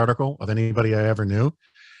Times article of anybody I ever knew.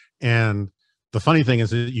 And the funny thing is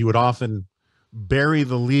that you would often bury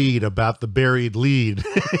the lead about the buried lead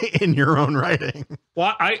in your own writing.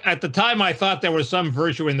 Well, at the time, I thought there was some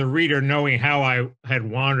virtue in the reader knowing how I had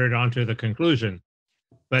wandered onto the conclusion.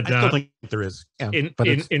 But I still think there is. Yeah,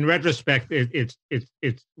 in retrospect, it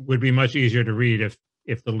would be much easier to read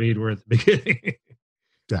if the lead were at the beginning.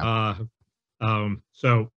 Yeah.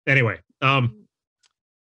 So anyway, Bob,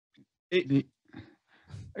 go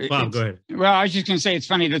ahead. Well, I was just going to say, it's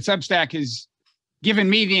funny that Substack has given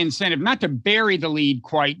me the incentive not to bury the lead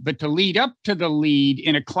quite, but to lead up to the lead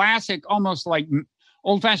in a classic, almost like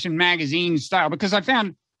old-fashioned magazine style, because I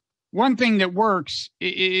found one thing that works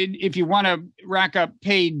if you want to rack up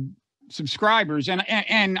paid subscribers,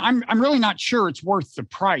 and I'm really not sure it's worth the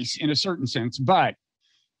price in a certain sense, but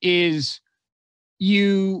is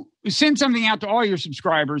you send something out to all your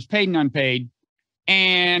subscribers, paid and unpaid,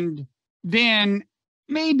 and then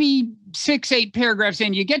maybe 6-8 paragraphs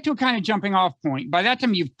in, you get to a kind of jumping off point. By that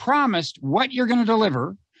time, you've promised what you're going to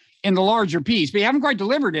deliver in the larger piece, but you haven't quite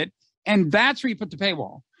delivered it, and that's where you put the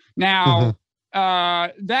paywall. Now,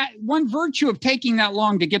 that one virtue of taking that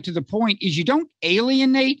long to get to the point is you don't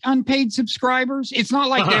alienate unpaid subscribers. It's not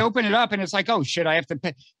like they open it up and it's like, oh shit, I have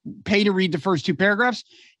to pay to read the first 2 paragraphs.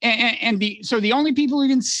 So the only people who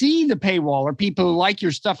can see the paywall are people who like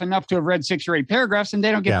your stuff enough to have read 6 or 8 paragraphs, and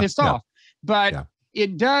they don't get pissed off. But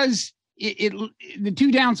it does, the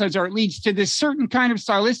 2 downsides are it leads to this certain kind of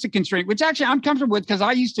stylistic constraint, which actually I'm comfortable with because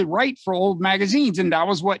I used to write for old magazines, and that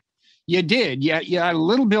was what you did. You had a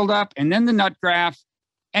little build up and then the nut graph,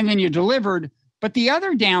 and then you delivered. But the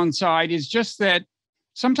other downside is just that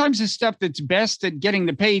sometimes the stuff that's best at getting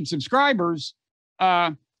the paid subscribers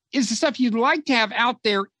is the stuff you'd like to have out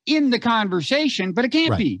there in the conversation, but it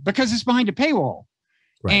can't be because it's behind a paywall.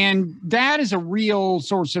 And that is a real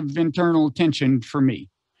source of internal tension for me.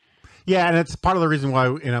 Yeah, and it's part of the reason why,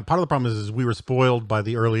 part of the problem is we were spoiled by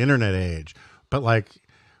the early internet age. But like,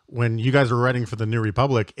 when you guys were writing for the New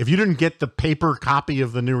Republic, if you didn't get the paper copy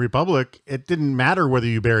of the New Republic, it didn't matter whether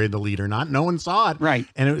you buried the lead or not. No one saw it. Right.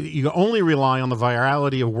 And you only rely on the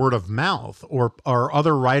virality of word of mouth or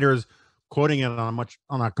other writers quoting it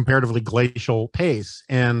on a comparatively glacial pace.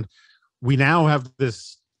 And we now have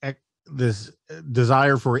this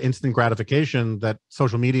desire for instant gratification that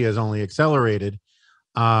social media has only accelerated.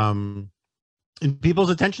 And people's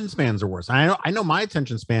attention spans are worse. I know my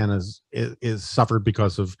attention span is suffered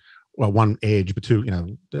because of, well, one, age, but 2,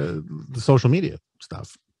 the social media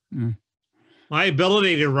stuff. My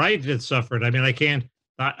ability to write had suffered. I mean, I can't.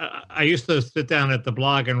 I used to sit down at the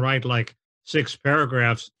blog and write like 6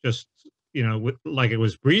 paragraphs, just like it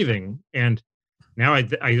was breathing, and now I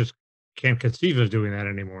just can't conceive of doing that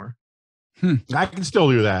anymore. I can still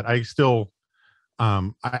do that. I still,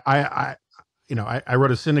 I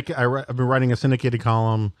wrote a syndicate. I've been writing a syndicated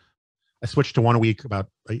column. I switched to 1 a week about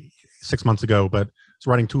 6 months ago, but I was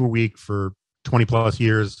writing 2 a week for 20 plus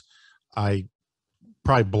years. I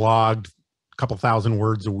probably blogged a couple thousand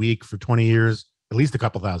words a week for 20 years, at least a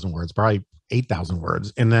couple thousand words, probably 8,000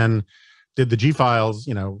 words. And then did the G files,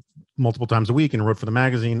 multiple times a week and wrote for the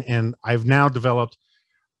magazine. And I've now developed,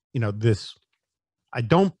 this, I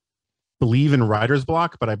don't believe in writer's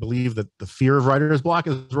block, but I believe that the fear of writer's block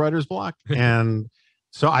is writer's block. And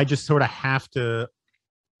so I just sort of have to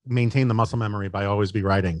maintain the muscle memory by always be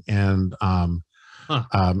writing. And so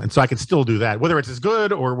I can still do that, whether it's as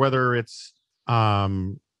good or whether it's,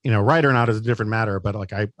 right or not is a different matter. But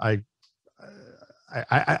like, I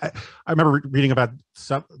remember reading about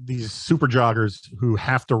these super joggers who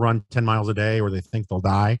have to run 10 miles a day or they think they'll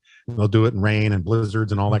die. They'll do it in rain and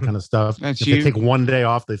blizzards and all that kind of stuff. If they take one day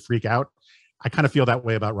off, they freak out. I kind of feel that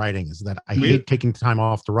way about writing, is that I hate taking time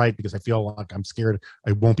off to write because I feel like I'm scared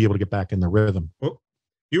I won't be able to get back in the rhythm. Well,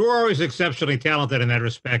 you were always exceptionally talented in that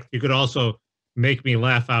respect. You could also make me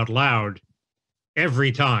laugh out loud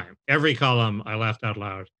every time. Every column I laughed out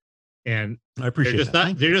loud. And I appreciate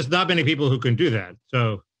that. There's just not many people who can do that.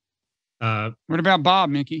 So what about Bob,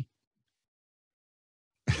 Mickey?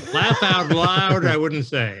 Laugh out loud, I wouldn't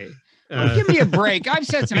say. Well, give me a break. I've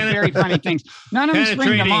said some very funny things. None of them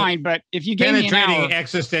spring to mind, but if you gave me an hour, penetrating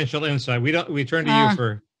existential insight. We turn to you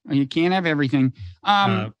for. You can't have everything.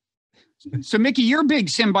 So, Mickey, your big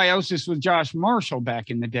symbiosis with Josh Marshall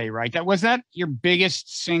back in the day, right? Was that your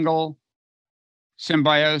biggest single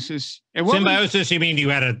symbiosis? Symbiosis? You mean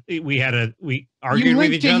we argued with each other? You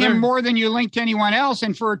linked to him more than you linked to anyone else,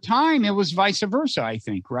 and for a time it was vice versa, I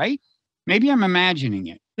think, right? Maybe I'm imagining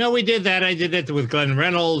it. No, we did that. I did that with Glenn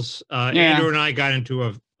Reynolds. Andrew and I got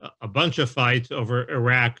into a bunch of fights over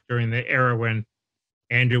Iraq during the era when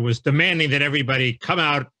Andrew was demanding that everybody come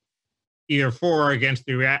out either for or against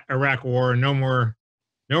the Iraq war. No more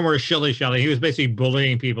shilly-shally. He was basically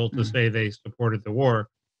bullying people to say they supported the war.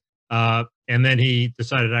 And then he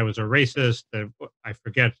decided I was a racist. I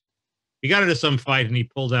forget. He got into some fight and he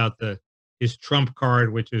pulled out his trump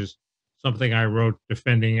card, which is something I wrote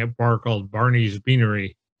defending a bar called Barney's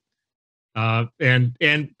Beanery. And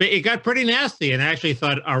it got pretty nasty, and I actually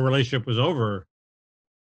thought our relationship was over,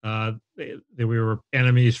 that we were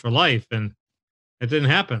enemies for life, and it didn't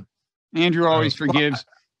happen. Andrew always forgives.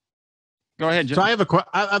 Go ahead, Joe. So I have a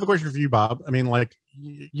question for you, Bob. I mean, like,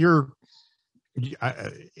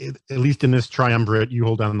 at least in this triumvirate, you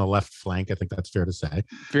hold down the left flank. I think that's fair to say.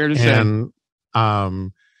 Fair to say. And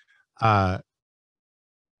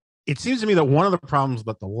it seems to me that one of the problems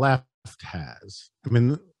that the left has, I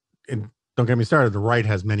mean, don't get me started, the right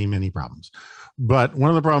has many, many problems. But one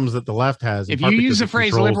of the problems that the left has... If you use the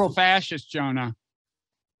phrase liberal fascist, Jonah...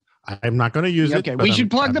 I'm not going to use it. Okay, we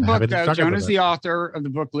should plug the book, though. Jonah's the author of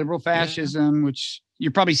the book, Liberal Fascism, which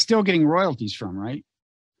you're probably still getting royalties from, right?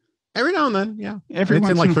 Every now and then, yeah. It's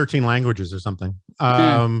in like 13 languages or something.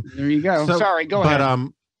 There you go. So, sorry, go ahead.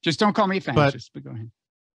 Just don't call me a fascist, but go ahead.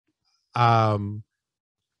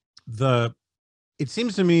 It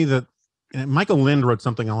seems to me that Michael Lind wrote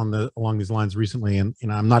something along these lines recently, and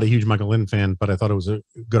I'm not a huge Michael Lind fan, but I thought it was a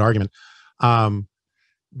good argument.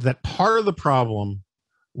 That part of the problem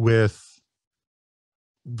with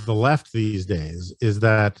the left these days is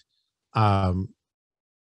that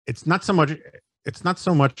it's not so much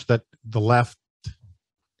that the left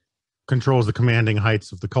controls the commanding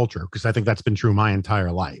heights of the culture, because I think that's been true my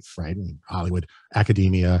entire life, right? In Hollywood,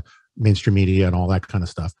 academia, mainstream media, and all that kind of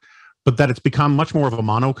stuff. But that it's become much more of a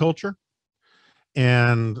monoculture,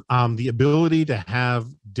 and the ability to have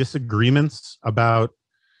disagreements about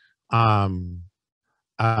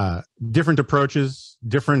different approaches,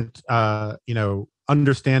 different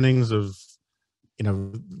understandings of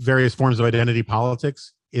various forms of identity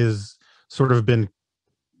politics is sort of been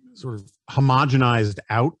homogenized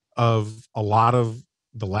out of a lot of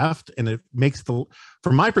the left, and it makes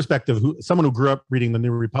from my perspective, someone who grew up reading the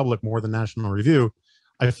New Republic more than National Review,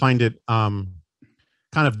 I find it kind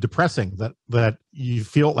of depressing that you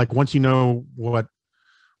feel like once you know what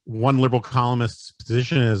one liberal columnist's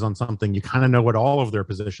position is on something, you kind of know what all of their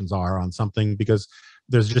positions are on something, because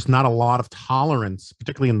there's just not a lot of tolerance,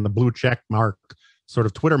 particularly in the blue check mark sort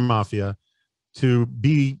of Twitter mafia, to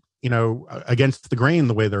be against the grain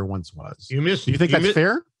the way there once was. Do you think that's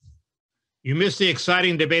fair? You missed the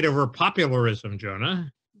exciting debate over popularism,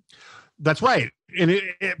 Jonah. That's right,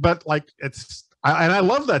 but I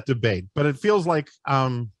love that debate, but it feels like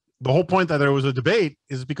the whole point that there was a debate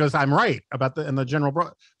is because I'm right about the general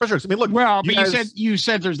pressure. I mean, look. Well, but you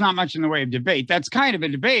said there's not much in the way of debate. That's kind of a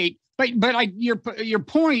debate, but your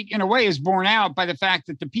point in a way is borne out by the fact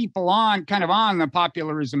that the people on the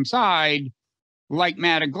popularism side, like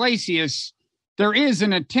Matt Iglesias, there is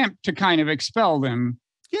an attempt to kind of expel them.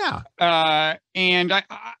 Yeah. And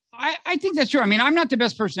I think that's true. I mean, I'm not the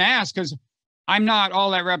best person to ask because I'm not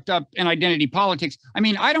all that wrapped up in identity politics. I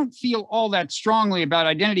mean, I don't feel all that strongly about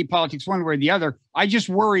identity politics one way or the other. I just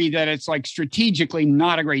worry that it's like strategically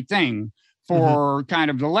not a great thing for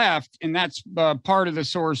kind of the left. And that's part of the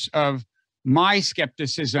source of my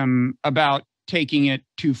skepticism about taking it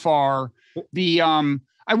too far.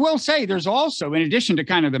 I will say there's also, in addition to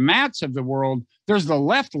kind of the Matts of the world, there's the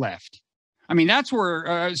left. I mean, that's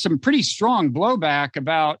where some pretty strong blowback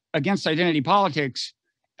against identity politics,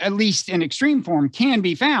 at least in extreme form, can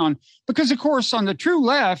be found. Because, of course, on the true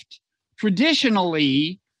left,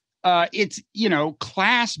 traditionally, it's,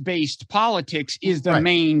 class-based politics is the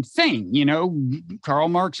main thing. Karl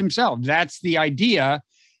Marx himself, that's the idea.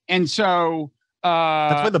 And so...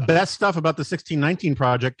 that's why the best stuff about the 1619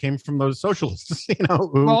 Project came from those socialists,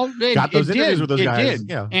 who got those interviews with those guys.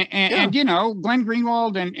 Yeah. And Glenn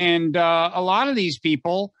Greenwald and a lot of these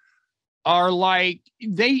people are like,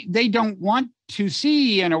 they don't want to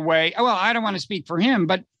see, in a way, well, I don't want to speak for him,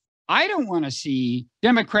 but I don't want to see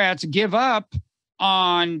Democrats give up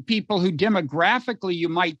on people who demographically you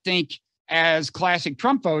might think as classic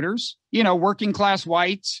Trump voters, working class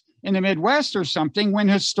whites in the Midwest or something, when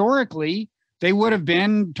historically they would have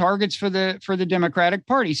been targets for the Democratic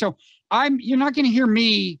Party. So you're not going to hear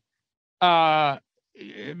me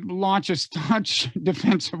launch a staunch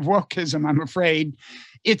defense of wokeism, I'm afraid.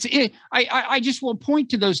 I just will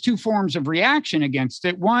point to those two forms of reaction against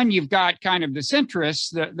it. One, you've got kind of the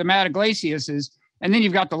centrists, the Matt Iglesiases, and then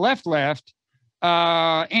you've got the left.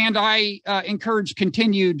 And I encourage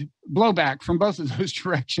continued blowback from both of those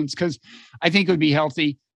directions because I think it would be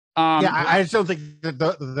healthy. I just don't think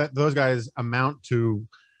that those guys amount to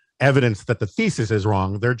evidence that the thesis is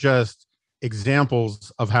wrong. They're just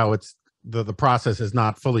examples of how it's the process is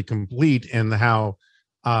not fully complete, and how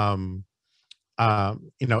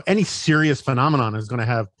any serious phenomenon is going to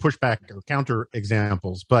have pushback or counter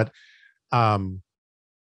examples. But take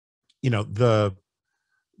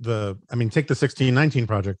the 1619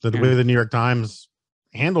 Project, the way the New York Times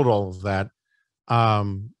handled all of that.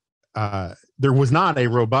 There was not a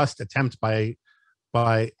robust attempt by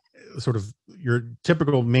sort of your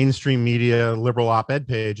typical mainstream media liberal op-ed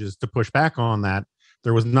pages to push back on that.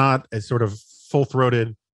 There was not a sort of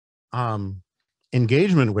full-throated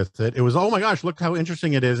engagement with it. It was, oh my gosh, look how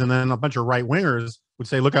interesting it is. And then a bunch of right-wingers would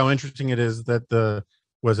say, look how interesting it is that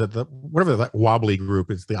whatever that wobbly group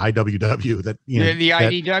is, the IWW, that the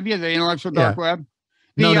IDW, the Intellectual Dark Web.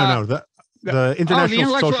 The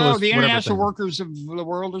International Socialist, the International Workers of the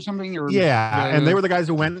World or something. And they were the guys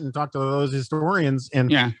who went and talked to those historians.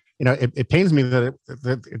 And it pains me that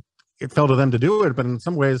it fell to them to do it. But in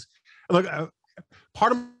some ways, look,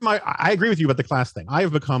 part of I agree with you about the class thing. I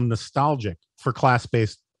have become nostalgic for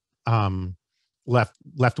class-based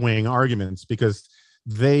left-wing arguments because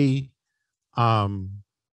they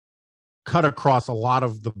cut across a lot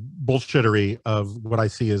of the bullshittery of what I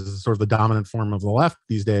see as sort of the dominant form of the left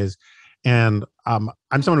these days. And I'm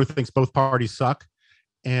someone who thinks both parties suck,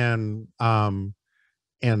 and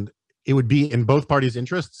it would be in both parties'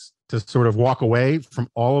 interests to sort of walk away from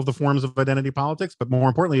all of the forms of identity politics. But more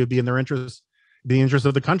importantly, it would be in their interest, the interest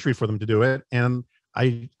of the country, for them to do it. And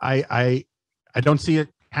I don't see it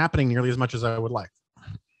happening nearly as much as I would like.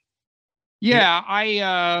 Yeah,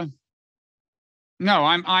 I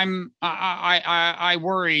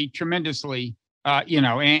worry tremendously.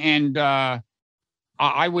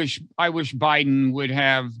 I wish Biden would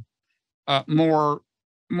have more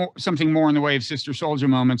something more in the way of sister soldier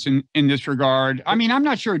moments in this regard. I mean, I'm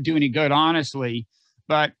not sure it'd do any good, honestly,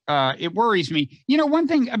 but it worries me. One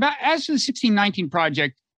thing about as for the 1619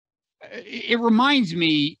 Project, it reminds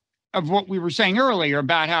me of what we were saying earlier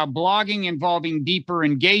about how blogging involving deeper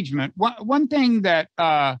engagement. One thing that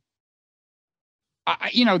the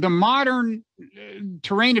modern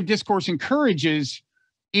terrain of discourse encourages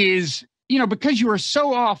is, because you are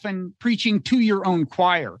so often preaching to your own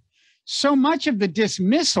choir, so much of the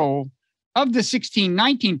dismissal of the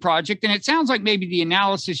 1619 Project, and it sounds like maybe the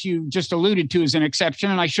analysis you just alluded to is an exception,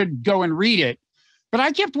 and I should go and read it, but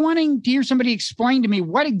I kept wanting to hear somebody explain to me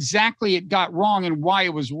what exactly it got wrong and why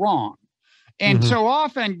it was wrong. And so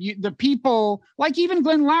often the people, like even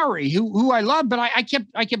Glenn Loury, who I love, but I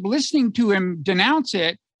kept listening to him denounce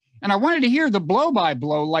it. And I wanted to hear the blow by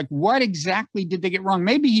blow, like what exactly did they get wrong?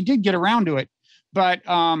 Maybe he did get around to it, but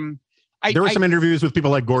there were some interviews with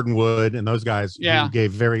people like Gordon Wood and those guys who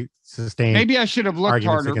gave very sustained. Maybe I should have looked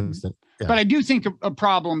harder, but I do think a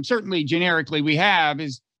problem, certainly generically, we have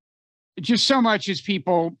is just so much as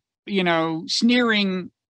people,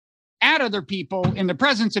 sneering at other people in the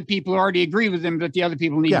presence of people who already agree with them that the other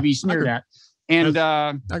people need to be sneered at. And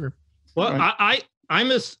I agree. Well,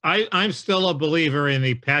 I'm still a believer in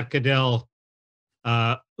the Pat Caddell,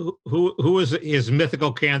 who was his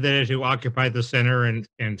mythical candidate who occupied the center and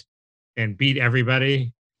beat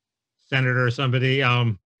everybody, senator or somebody.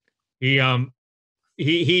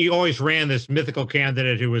 He always ran this mythical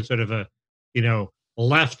candidate who was sort of a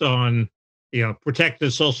left on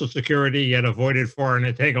protected Social Security yet avoided foreign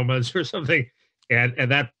entanglements or something, and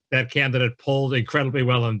that candidate polled incredibly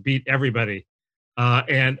well and beat everybody.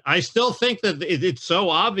 And I still think that it's so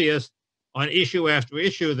obvious on issue after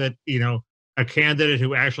issue that, a candidate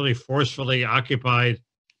who actually forcefully occupied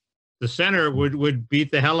the center would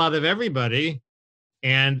beat the hell out of everybody.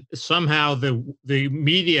 And somehow the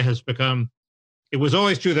media has become, it was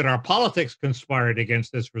always true that our politics conspired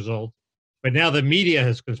against this result, but now the media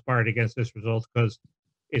has conspired against this result because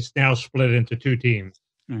it's now split into two teams.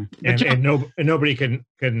 And nobody can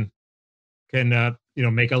make a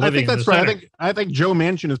living. I think that's right. I think Joe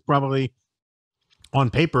Manchin is probably, on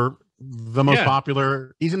paper, the most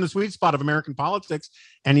popular. He's in the sweet spot of American politics,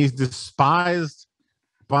 and he's despised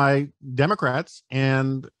by Democrats,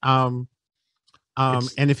 and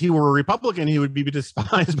if he were a Republican, he would be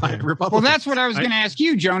despised by Republicans. Well, that's what I was going to ask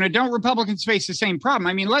you, Jonah. Don't Republicans face the same problem?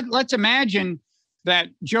 I mean, let's imagine that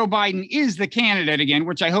Joe Biden is the candidate again,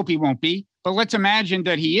 which I hope he won't be, but let's imagine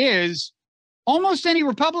that he is. Almost any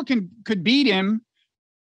Republican could beat him,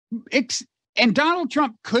 and Donald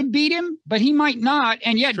Trump could beat him, but he might not.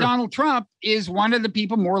 And yet sure. Donald Trump is one of the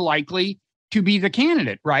people more likely to be the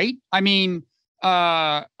candidate, right? I mean,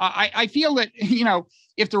 I feel that, you know,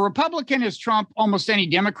 if the Republican is Trump, almost any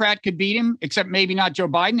Democrat could beat him, except maybe not Joe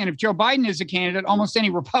Biden. And if Joe Biden is a candidate, almost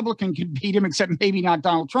any Republican could beat him, except maybe not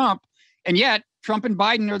Donald Trump. And yet Trump and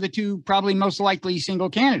Biden are the two probably most likely single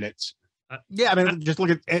candidates. Yeah, I mean, just look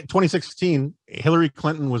at 2016. Hillary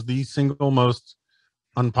Clinton was the single most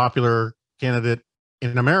unpopular candidate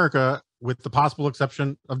in America, with the possible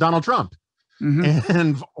exception of Donald Trump,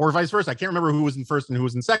 and or vice versa. I can't remember who was in first and who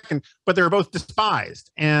was in second, but they were both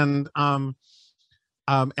despised. And now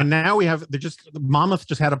we have Monmouth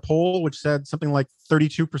just had a poll which said something like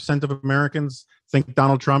 32% of Americans think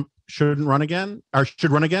Donald Trump shouldn't run again, or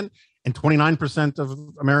should run again, and 29%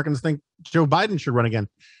 of Americans think Joe Biden should run again.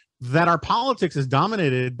 That our politics is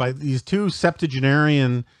dominated by these two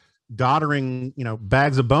septuagenarian, doddering, you know,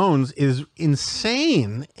 bags of bones is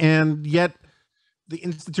insane. And yet the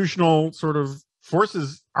institutional sort of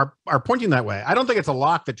forces are pointing that way. I don't think it's a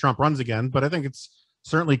lock that Trump runs again, but I think it's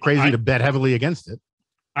certainly crazy to bet heavily against it.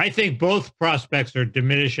 I think both prospects are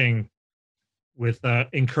diminishing with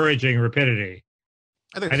encouraging rapidity.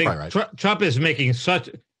 I think right. Trump is making such.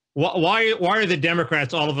 Why are the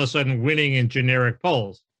Democrats all of a sudden winning in generic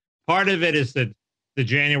polls? Part of it is that the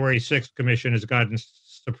January 6th commission has gotten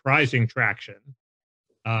surprising traction,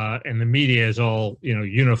 and the media is all, you know,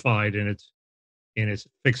 unified in its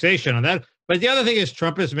fixation on that. But the other thing is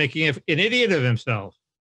Trump is making an idiot of himself.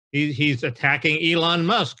 He's attacking Elon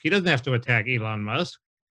Musk. He doesn't have to attack Elon Musk.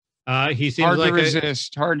 He seems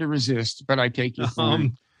hard to resist, but I take your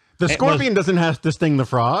point. The scorpion doesn't have to sting the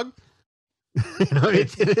frog. You know,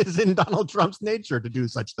 it is in Donald Trump's nature to do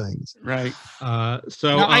such things, right?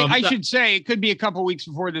 So now, I should say it could be a couple weeks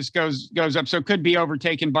before this goes up, so it could be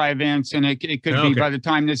overtaken by events, and it could be by the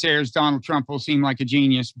time this airs, Donald Trump will seem like a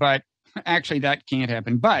genius. But actually, that can't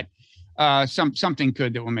happen. But something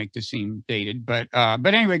could that will make this seem dated. But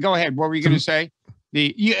anyway, go ahead. What were you going to say?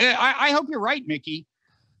 I hope you're right, Mickey.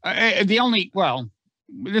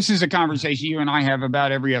 This is a conversation you and I have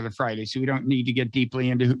about every other Friday, so we don't need to get deeply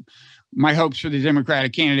into my hopes for the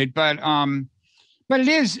Democratic candidate. But it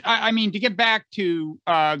is, I mean, to get back to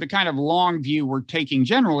the kind of long view we're taking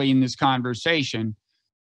generally in this conversation,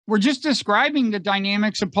 we're just describing the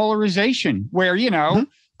dynamics of polarization, where, you know,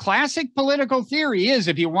 classic political theory is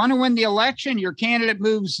if you want to win the election, your candidate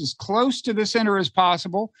moves as close to the center as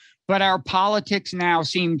possible. But our politics now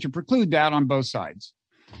seem to preclude that on both sides.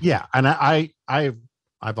 Yeah, and I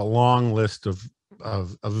have a long list of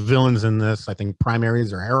villains in this. I think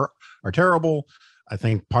primaries are terrible. I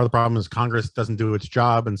think part of the problem is Congress doesn't do its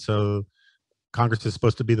job, and so Congress is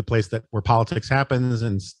supposed to be the place where politics happens.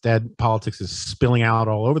 Instead, politics is spilling out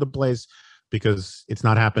all over the place because it's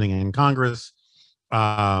not happening in Congress.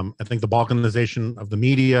 I think the balkanization of the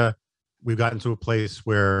media, we've gotten to a place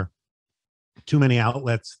where too many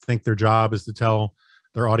outlets think their job is to tell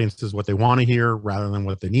their audiences what they want to hear rather than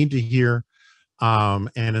what they need to hear. And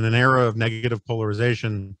in an era of negative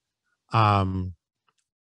polarization,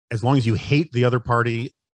 as long as you hate the other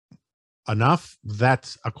party enough,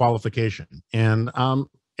 that's a qualification. And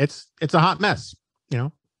it's a hot mess, you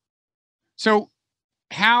know? So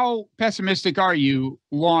how pessimistic are you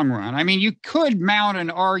long run? I mean, you could mount an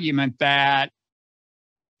argument that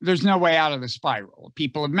there's no way out of the spiral.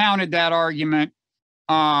 People have mounted that argument.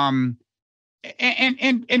 And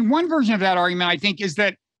one version of that argument, I think, is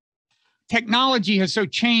that technology has so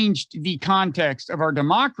changed the context of our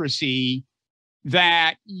democracy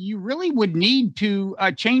that you really would need to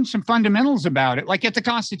change some fundamentals about it, like at the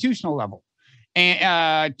constitutional level,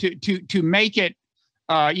 and to make it,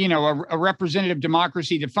 a representative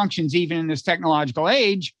democracy that functions even in this technological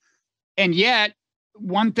age. And yet,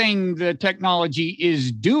 one thing the technology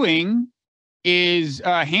is doing is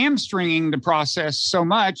hamstringing the process so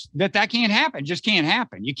much that can't happen. Just can't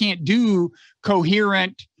happen. You can't do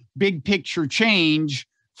coherent, big picture change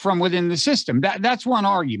from within the system. That's one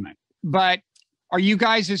argument. But are you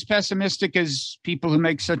guys as pessimistic as people who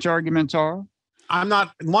make such arguments are? I'm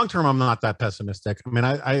not. Long term, I'm not that pessimistic. I mean,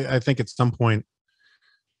 I think at some point,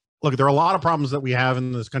 look, there are a lot of problems that we have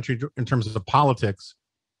in this country in terms of politics,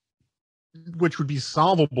 which would be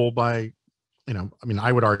solvable by, I mean,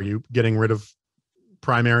 I would argue getting rid of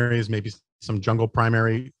primaries, maybe some jungle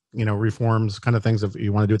primary reforms, kind of things if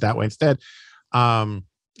you want to do it that way instead.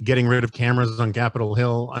 Getting rid of cameras on Capitol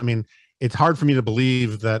Hill. I mean, it's hard for me to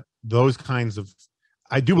believe that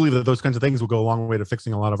I do believe that those kinds of things will go a long way to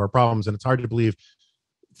fixing a lot of our problems. And it's hard to believe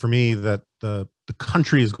for me that the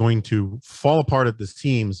country is going to fall apart at the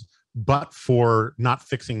seams, but for not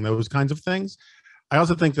fixing those kinds of things. I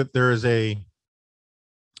also think that there is there's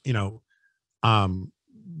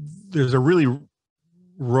a really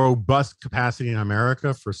robust capacity in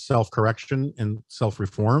America for self-correction and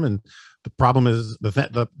self-reform. And the problem is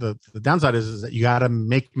the downside is that you got to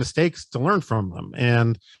make mistakes to learn from them.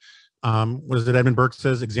 And what is it? Edmund Burke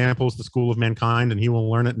says, example is the school of mankind and he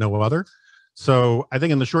will learn it no other. So I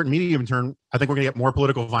think in the short and medium term, I think we're going to get more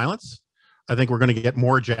political violence. I think we're going to get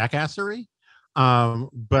more jackassery.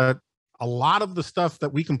 But a lot of the stuff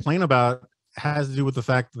that we complain about has to do with the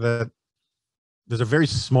fact that there's a very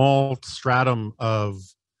small stratum of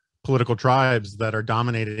political tribes that are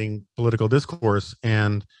dominating political discourse.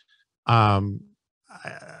 And I'm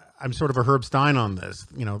sort of a Herb Stein on this.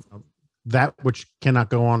 That which cannot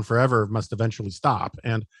go on forever must eventually stop.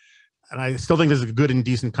 And I still think this is a good and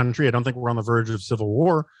decent country. I don't think we're on the verge of civil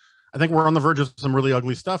war. I think we're on the verge of some really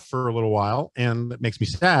ugly stuff for a little while, and it makes me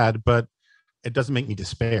sad, but it doesn't make me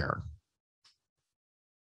despair.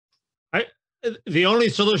 The only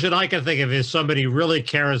solution I can think of is somebody really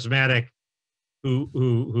charismatic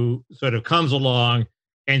who sort of comes along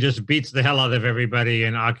and just beats the hell out of everybody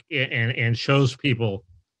and shows people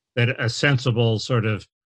that a sensible sort of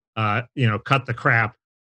cut the crap,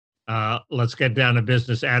 let's get down to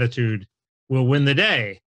business attitude will win the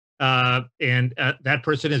day. And that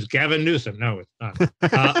person is Gavin Newsom. No, it's not.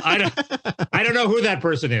 I don't know who that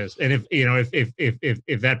person is. And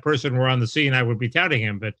if that person were on the scene, I would be touting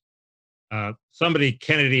him. But somebody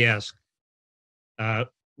Kennedy-esque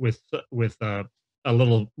with a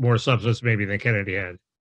little more substance maybe than Kennedy had.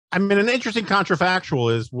 I mean, an interesting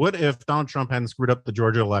contrafactual is, what if Donald Trump hadn't screwed up the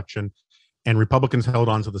Georgia election and Republicans held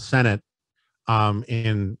on to the Senate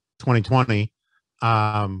in 2020?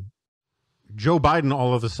 Joe Biden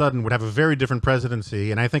all of a sudden would have a very different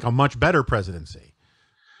presidency, and I think a much better presidency.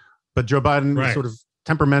 But Joe Biden is sort of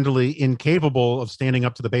temperamentally incapable of standing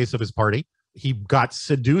up to the base of his party. He got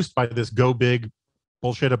seduced by this go big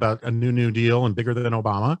bullshit about a new Deal and bigger than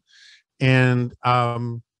Obama. And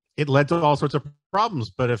it led to all sorts of problems.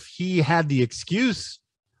 But if he had the excuse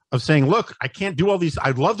of saying, look, I can't do all these,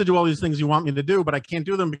 I'd love to do all these things you want me to do, but I can't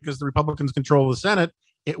do them because the Republicans control the Senate,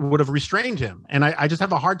 it would have restrained him. And I just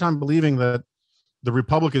have a hard time believing that the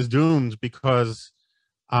Republic is doomed because,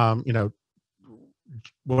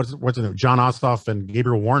 what's it? John Ossoff and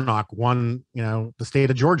Gabriel Warnock won, the state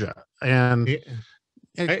of Georgia. And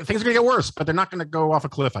things are going to get worse, but they're not going to go off a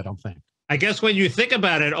cliff, I don't think. I guess when you think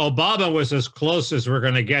about it, Obama was as close as we're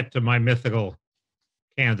going to get to my mythical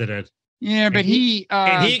candidate. Yeah, but he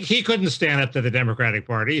couldn't stand up to the Democratic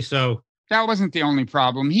Party, so that wasn't the only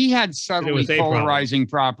problem. He had subtly polarizing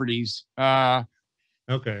properties. Okay,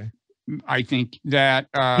 I think that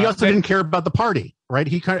he also didn't care about the party, right?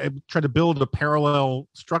 He kind of tried to build a parallel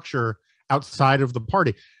structure outside of the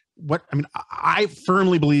party. I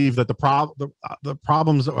firmly believe that the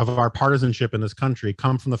problems of our partisanship in this country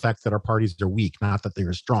come from the fact that our parties are weak, not that they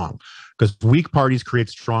are strong. Because weak parties create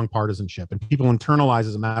strong partisanship, and people internalize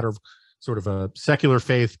as a matter of sort of a secular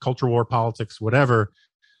faith, culture war politics, whatever.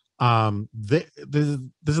 This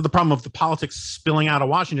is the problem of the politics spilling out of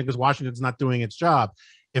Washington because Washington's not doing its job.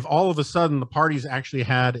 If all of a sudden the parties actually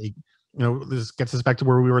had this gets us back to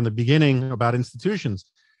where we were in the beginning about institutions.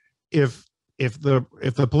 If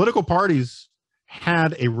the political parties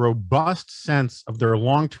had a robust sense of their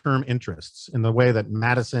long-term interests in the way that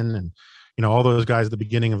Madison and all those guys at the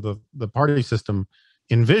beginning of the party system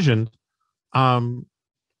envisioned,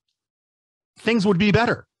 things would be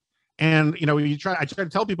better. And I try to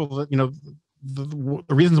tell people that the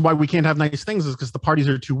reasons why we can't have nice things is because the parties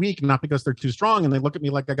are too weak, not because they're too strong. And they look at me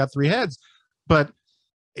like I got three heads. But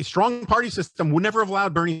a strong party system would never have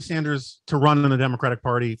allowed Bernie Sanders to run in the Democratic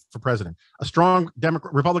Party for president. A strong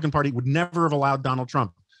Republican Party would never have allowed Donald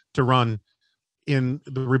Trump to run in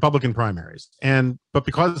the Republican primaries. But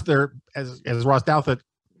because they're, as Ross Douthat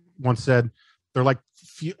once said, they're like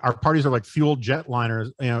our parties are like fueled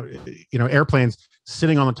jetliners, airplanes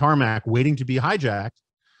sitting on the tarmac waiting to be hijacked.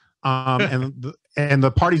 And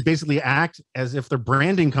the parties basically act as if they're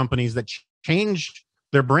branding companies that change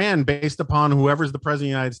their brand based upon whoever's the president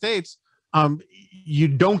of the United States. You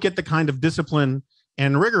don't get the kind of discipline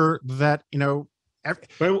and rigor that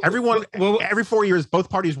Every 4 years, both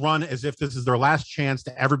parties run as if this is their last chance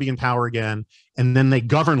to ever be in power again, and then they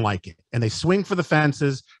govern like it, and they swing for the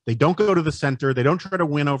fences. They don't go to the center. They don't try to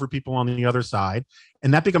win over people on the other side,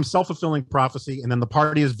 and that becomes self-fulfilling prophecy. And then the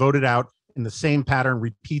party is voted out, and the same pattern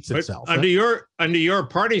repeats itself. Under your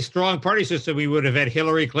strong party system, we would have had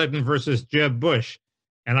Hillary Clinton versus Jeb Bush,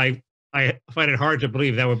 and I find it hard to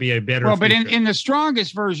believe that would be a better. Well, but in the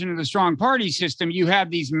strongest version of the strong party system, you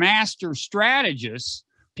have these master strategists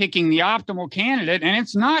picking the optimal candidate, and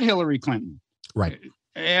it's not Hillary Clinton. Right.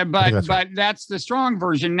 But that's the strong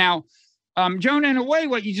version. Now, Jonah, in a way,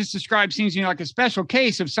 what you just described seems to me like a special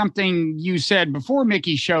case of something you said before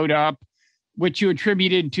Mickey showed up, which you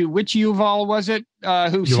attributed to which Yuval was it?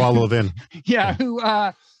 Yuval Levin. Yeah, who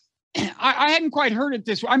I hadn't quite heard it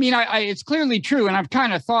this way. I mean, it's clearly true, and I've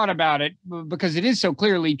kind of thought about it because it is so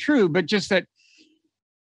clearly true, but just that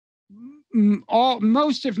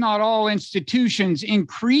most, if not all, institutions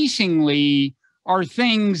increasingly are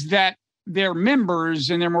things that their members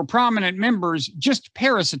and their more prominent members just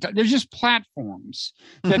parasitize. They're just platforms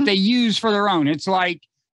that they use for their own. It's like,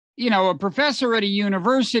 a professor at a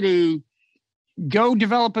university go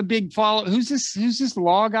develop a big follow. Who's this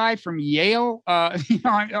law guy from Yale?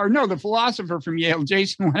 Or no, the philosopher from Yale,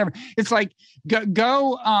 Jason, whatever. It's like,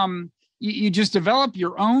 you just develop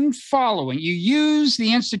your own following. You use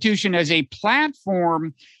the institution as a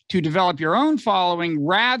platform to develop your own following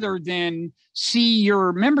rather than see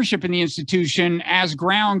your membership in the institution as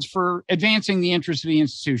grounds for advancing the interests of the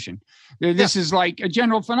institution. This is like a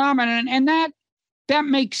general phenomenon, and that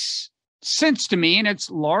makes sense to me. And it's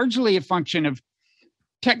largely a function of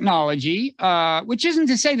technology, which isn't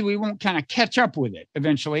to say that we won't kind of catch up with it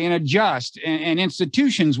eventually and adjust, and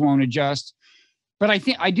institutions won't adjust. But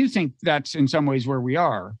I do think that's in some ways where we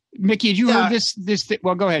are. Mickey, had you heard this?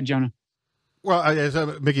 Well, go ahead, Jonah.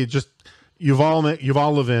 Well, Mickey, just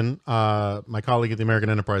Yuval Levin, my colleague at the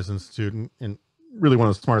American Enterprise Institute, and really one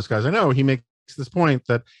of the smartest guys I know, he makes this point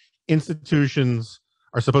that institutions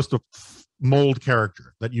are supposed to mold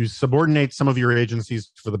character, that you subordinate some of your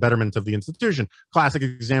agencies for the betterment of the institution. Classic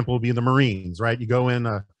example would be the Marines, right? You go in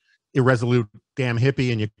a irresolute damn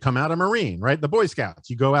hippie and you come out a Marine, right? The Boy Scouts,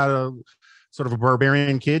 you go out a sort of a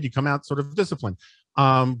barbarian kid, you come out sort of disciplined.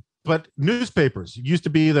 But newspapers, it used to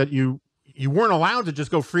be that you weren't allowed to just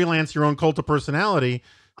go freelance your own cult of personality,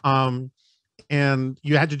 and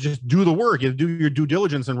you had to just do the work. You had to do your due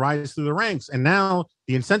diligence and rise through the ranks. And now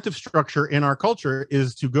the incentive structure in our culture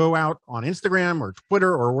is to go out on Instagram or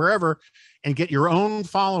Twitter or wherever and get your own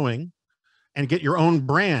following and get your own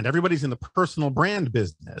brand. Everybody's in the personal brand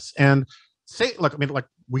business. And look,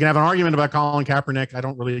 we can have an argument about Colin Kaepernick.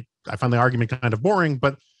 I find the argument kind of boring,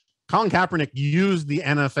 but Colin Kaepernick used the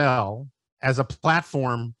NFL as a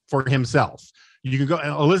platform for himself. You can go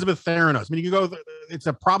Elizabeth Theranos. You can go. It's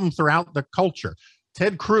a problem throughout the culture.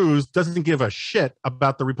 Ted Cruz doesn't give a shit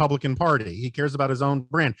about the Republican Party. He cares about his own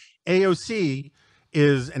brand. AOC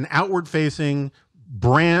is an outward-facing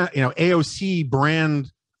brand. AOC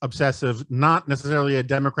brand obsessive, not necessarily a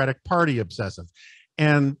Democratic Party obsessive.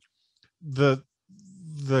 And the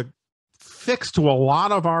fix to a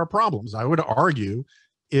lot of our problems, I would argue,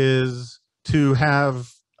 is to have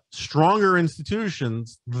stronger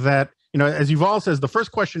institutions that, as Yuval says, the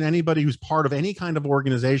first question anybody who's part of any kind of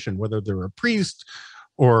organization, whether they're a priest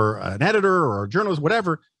or an editor or a journalist,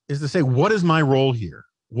 whatever, is to say, what is my role here?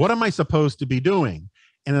 What am I supposed to be doing?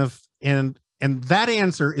 And that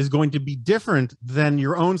answer is going to be different than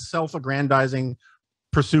your own self-aggrandizing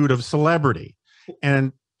pursuit of celebrity.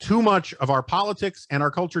 And too much of our politics and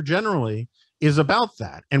our culture generally is about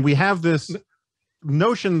that. And we have this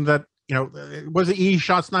notion that, was it E.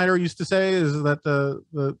 Schatzsnyder used to say, is that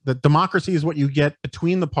the democracy is what you get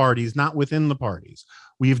between the parties, not within the parties.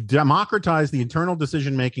 We've democratized the internal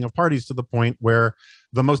decision-making of parties to the point where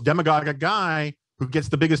the most demagogic guy who gets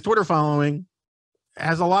the biggest Twitter following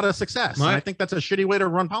has a lot of success. And I think that's a shitty way to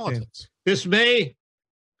run politics. This may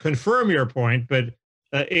confirm your point, but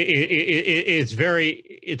it's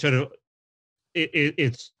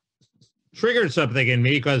triggered something in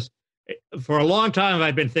me, because for a long time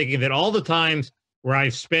I've been thinking that all the times where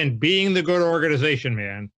I've spent being the good organization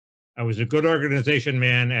man, I was a good organization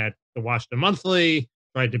man at the Washington Monthly,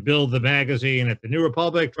 tried to build the magazine at the New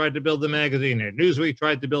Republic, tried to build the magazine at Newsweek,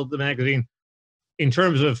 tried to build the magazine. In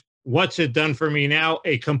terms of what's it done for me now,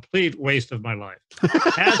 a complete waste of my life.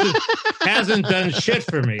 Hasn't done shit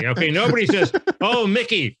for me. Okay, nobody says, "Oh,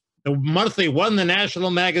 Mickey, the Monthly won the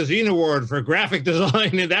National Magazine Award for graphic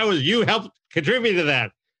design, and that was you helped contribute to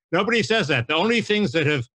that." Nobody says that. The only things that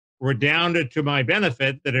have redounded to my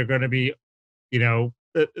benefit that are going to be,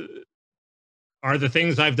 are the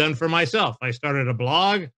things I've done for myself. I started a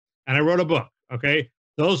blog and I wrote a book. Okay.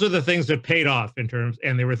 Those are the things that paid off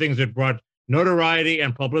and they were things that brought notoriety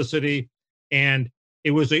and publicity. And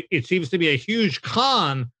it seems to be a huge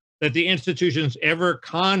con that the institutions ever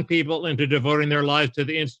con people into devoting their lives to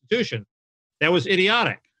the institution. That was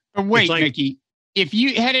idiotic. But wait, Mickey, if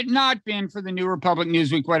you had it not been for the New Republic,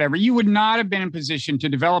 Newsweek, whatever, you would not have been in position to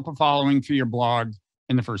develop a following for your blog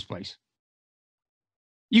in the first place.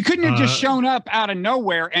 You couldn't have just shown up out of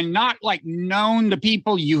nowhere and not like known the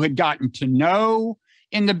people you had gotten to know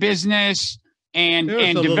in the business and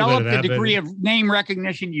developed a degree of name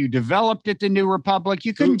recognition. You developed at the New Republic.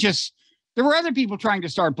 You couldn't just, there were other people trying to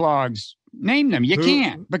start blogs. Name them. You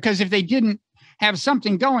can't, because if they didn't have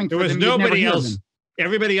something going for them, there was nobody else.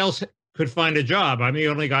 Everybody else could find a job. I'm the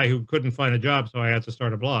only guy who couldn't find a job, so I had to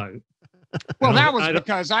start a blog. Well, that was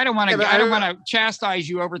because I don't want to chastise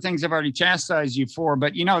you over things I've already chastised you for,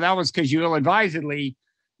 but that was because you ill-advisedly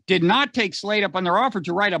did not take Slate up on their offer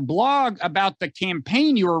to write a blog about the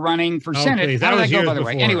campaign you were running for Senate. Please. How did that go, by the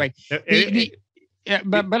before. way? Anyway,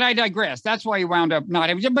 but I digress. That's why you wound up not.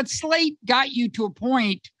 But Slate got you to a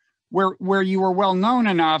point where you were well known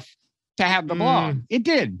enough to have the blog. It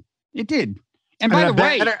did. And by the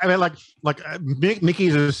way,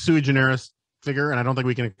 Mickey's a sui generis figure, and I don't think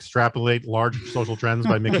we can extrapolate large social trends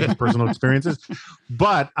by Mickey's personal experiences.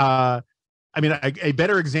 But a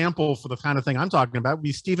better example for the kind of thing I'm talking about would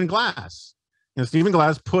be Stephen Glass. Stephen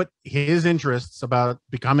Glass put his interests about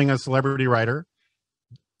becoming a celebrity writer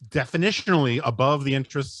definitionally above the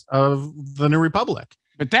interests of the New Republic.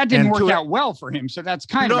 But that didn't work out well for him. So that's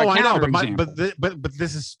kind of a counterexample. But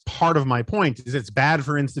this is part of my point. Is it's bad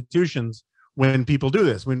for institutions when people do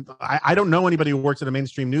this. When I don't know anybody who works at a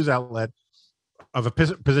mainstream news outlet of a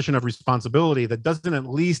position of responsibility that doesn't at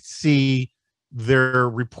least see their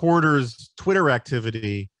reporters' Twitter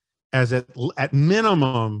activity as at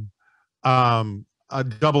minimum a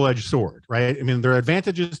double-edged sword, right? I mean, there are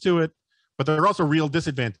advantages to it, but there are also real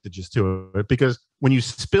disadvantages to it, because when you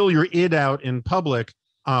spill your id out in public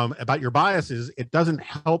about your biases, it doesn't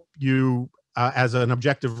help you as an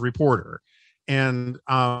objective reporter. And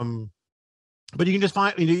but you can just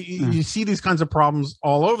find you see these kinds of problems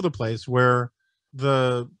all over the place, where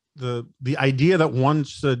the idea that one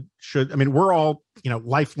should I mean, we're all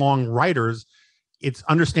lifelong writers. It's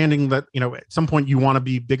understanding that at some point you want to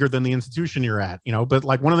be bigger than the institution you're at, but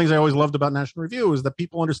like one of the things I always loved about National Review is that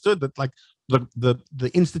people understood that like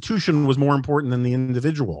the institution was more important than the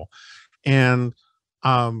individual. And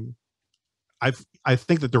I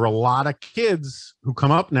think that there are a lot of kids who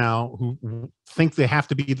come up now who think they have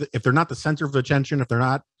to be if they're not the center of attention, if they're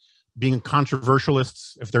not being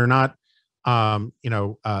controversialists, if they're not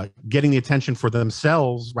getting the attention for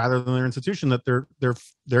themselves rather than their institution, that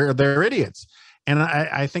they're idiots. And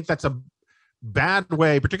I think that's a bad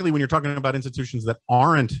way, particularly when you're talking about institutions that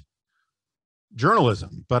aren't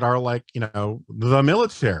journalism, but are like, the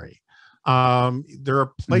military. There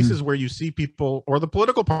are places where you see people, or the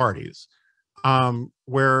political parties,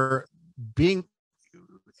 where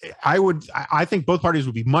I think both parties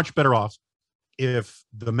would be much better off if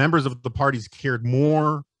the members of the parties cared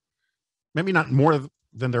more, maybe not more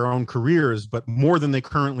than their own careers, but more than they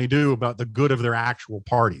currently do about the good of their actual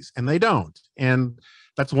parties. And they don't. And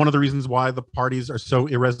that's one of the reasons why the parties are so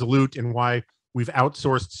irresolute, and why we've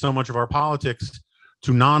outsourced so much of our politics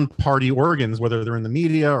to non-party organs, whether they're in the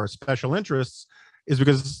media or special interests, is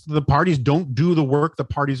because the parties don't do the work the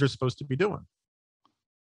parties are supposed to be doing.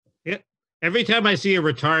 Yeah. Every time I see a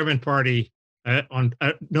retirement party on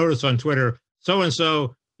notice on Twitter,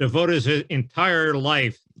 so-and-so devoted his entire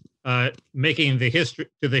life making the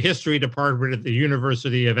history department at the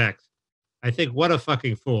University of X. I think, what a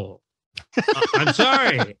fucking fool. I'm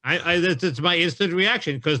sorry. That's my instant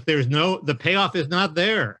reaction, because the payoff is not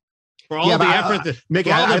there for all the effort, the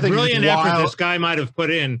brilliant effort this guy might have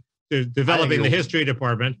put in to developing the history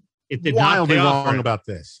department. It did not pay off. Wildly wrong about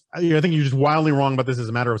this. I think you're just wildly wrong about this as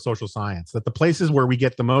a matter of social science. That the places where we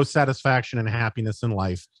get the most satisfaction and happiness in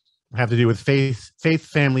life have to do with faith,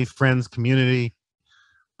 family, friends, community.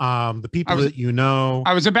 The people that you know.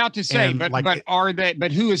 I was about to say,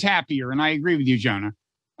 but who is happier? And I agree with you, Jonah.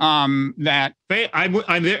 I'm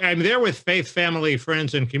there with faith, family,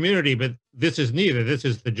 friends, and community, but this is neither. This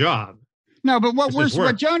is the job. No, but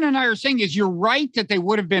what Jonah and I are saying is, you're right that they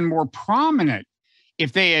would have been more prominent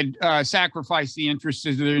if they had sacrificed the interests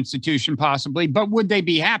of their institution, possibly. But would they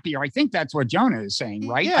be happier? I think that's what Jonah is saying,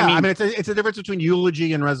 right? Yeah, I mean it's a difference between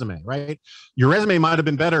eulogy and resume, right? Your resume might have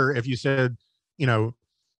been better if you said,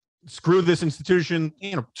 screw this institution,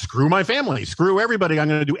 screw my family, screw everybody. I'm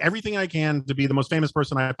going to do everything I can to be the most famous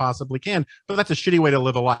person I possibly can. But that's a shitty way to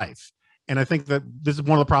live a life. And I think that this is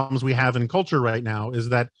one of the problems we have in culture right now is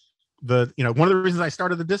that one of the reasons I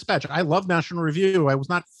started the Dispatch, I love National Review. I was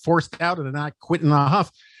not forced out and I quit in a huff,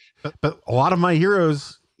 but a lot of my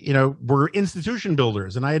heroes, were institution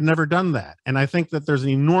builders, and I had never done that. And I think that there's an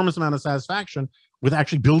enormous amount of satisfaction with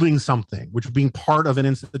actually building something, which being part of an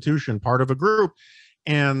institution, part of a group.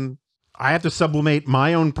 And I have to sublimate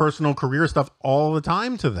my own personal career stuff all the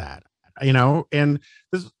time to that, and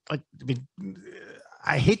this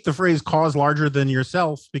I hate the phrase cause larger than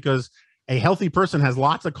yourself, because a healthy person has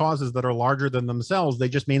lots of causes that are larger than themselves. They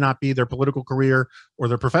just may not be their political career or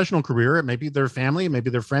their professional career. It may be their family, it may be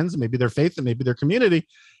their friends, it may be their faith, it may be their community.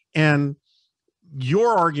 And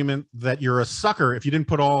your argument that you're a sucker if you didn't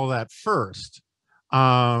put all of that first,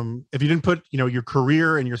 if you didn't put, your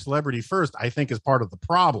career and your celebrity first, I think is part of the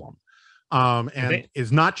problem, and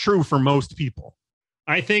is not true for most people.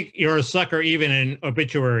 I think you're a sucker even in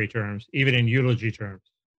obituary terms, even in eulogy terms.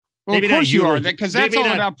 Well, maybe of course you are, because that's all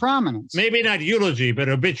about prominence. Maybe not eulogy, but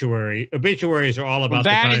obituary. Obituaries are all about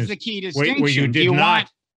that is the key distinction. Where you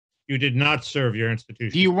did not serve your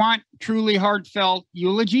institution. Do you want truly heartfelt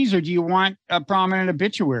eulogies, or do you want a prominent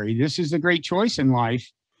obituary? This is the great choice in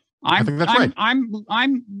life. I think that's right.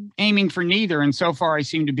 I'm aiming for neither, and so far I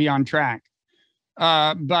seem to be on track.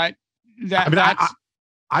 But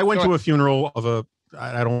I went to a funeral of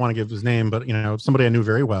I don't want to give his name, but somebody I knew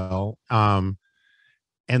very well.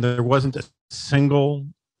 And there wasn't a single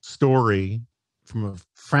story from a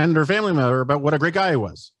friend or family member about what a great guy he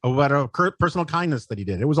was, about a personal kindness that he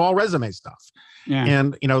did. It was all resume stuff. Yeah.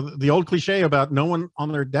 And, the old cliche about no one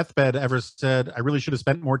on their deathbed ever said, I really should have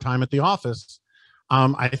spent more time at the office,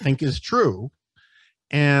 I think is true.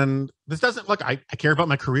 And this doesn't look, I care about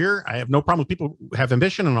my career. I have no problem with people who have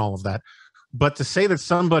ambition and all of that. But to say that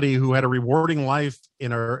somebody who had a rewarding life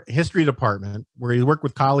in our history department, where he worked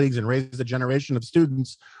with colleagues and raised a generation of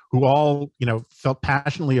students who all, felt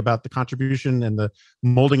passionately about the contribution and the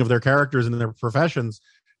molding of their characters and their professions,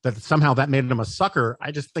 that somehow that made him a sucker,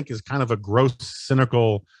 I just think is kind of a gross,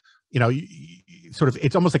 cynical, sort of,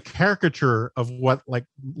 it's almost a caricature of what like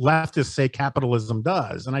leftists say capitalism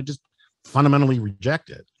does. And I just fundamentally reject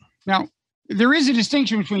it. Now, there is a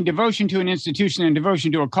distinction between devotion to an institution and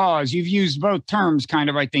devotion to a cause. You've used both terms kind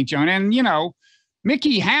of, I think, John. And,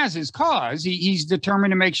 Mickey has his cause. He's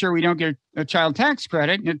determined to make sure we don't get a child tax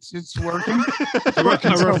credit. And it's working. A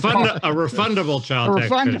refundable child tax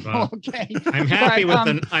credit. Okay. I'm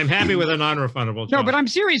happy with a non-refundable. No, but I'm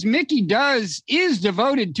serious. Mickey is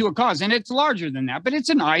devoted to a cause, and it's larger than that, but it's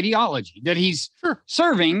an ideology that he's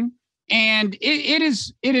serving. And it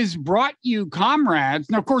has brought you comrades.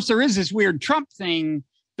 Now, of course, there is this weird Trump thing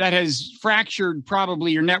that has fractured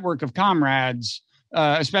probably your network of comrades,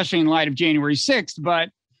 especially in light of January 6th. But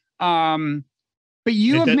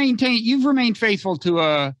you've remained faithful to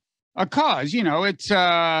a cause. It's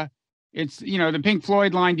the Pink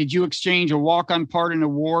Floyd line. Did you exchange a walk-on part in a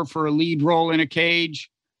war for a lead role in a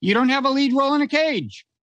cage? You don't have a lead role in a cage.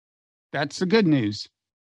 That's the good news.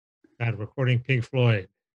 God, we're quoting Pink Floyd.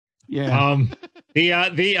 Yeah. I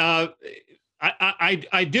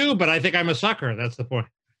do, but I think I'm a sucker. That's the point.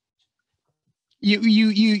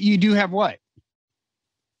 You do have what?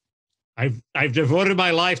 I've devoted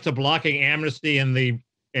my life to blocking amnesty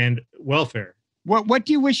and welfare. What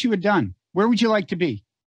do you wish you had done? Where would you like to be?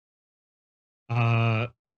 Good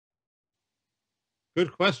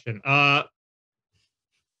question.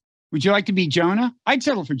 Would you like to be Jonah? I'd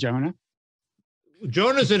settle for Jonah.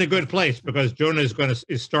 Jonah's in a good place because Jonah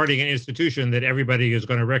is starting an institution that everybody is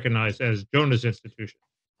going to recognize as Jonah's institution.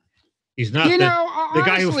 He's not the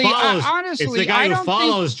guy who follows. Honestly, it's the guy who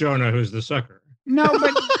follows Jonah who's the sucker. No,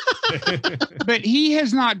 but he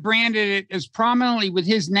has not branded it as prominently with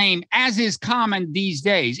his name as is common these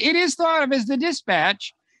days. It is thought of as the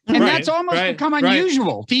Dispatch, and that's almost become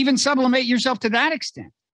unusual to even sublimate yourself to that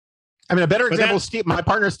extent. I mean, a better example, Steve, my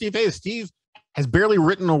partner, Steve Hayes. Steve has barely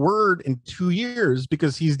written a word in 2 years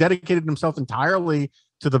because he's dedicated himself entirely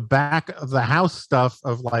to the back of the house stuff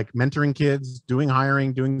of like mentoring kids, doing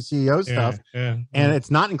hiring, doing CEO stuff. And it's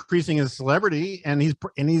not increasing his celebrity, and he's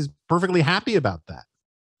perfectly happy about that.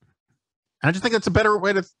 And I just think that's a better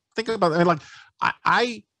way to think about it. I mean, like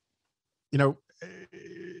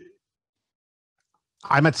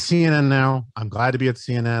I'm at CNN now. I'm glad to be at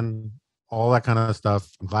CNN, all that kind of stuff.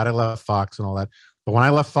 I'm glad I left Fox and all that. But when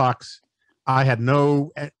I left Fox, I had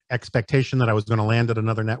no expectation that I was going to land at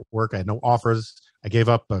another network. I had no offers. I gave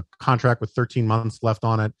up a contract with 13 months left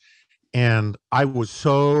on it. And I was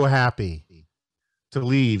so happy to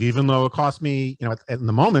leave, even though it cost me, in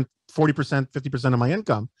the moment, 40%, 50% of my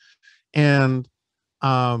income. And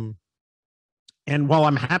And while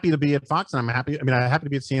I'm happy to be at Fox and I'm happy to be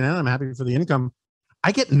at CNN, I'm happy for the income,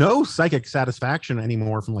 I get no psychic satisfaction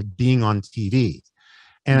anymore from like being on TV.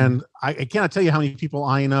 And I cannot tell you how many people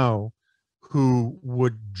I know who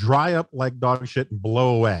would dry up like dog shit and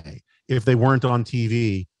blow away if they weren't on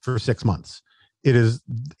TV for 6 months. It is,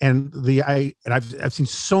 and I've seen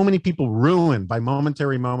so many people ruined by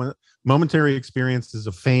momentary experiences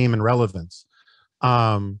of fame and relevance.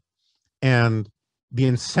 And the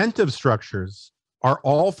incentive structures are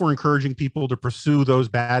all for encouraging people to pursue those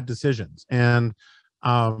bad decisions. And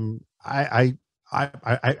I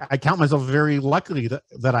count myself very lucky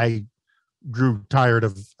that I grew tired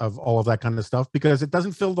of all of that kind of stuff, because it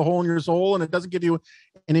doesn't fill the hole in your soul and it doesn't give you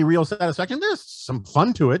any real satisfaction. There's some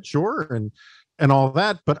fun to it, sure, and all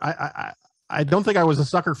that, but I don't think I was a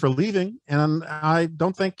sucker for leaving, and I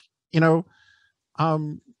don't think, and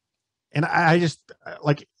I just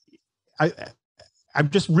like I'm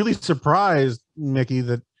just really surprised, Mickey,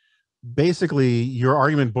 that basically your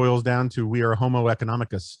argument boils down to we are homo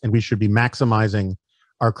economicus and we should be maximizing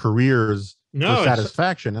our careers for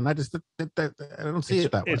satisfaction. And I just I don't see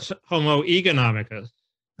it that way. It's homo economicus.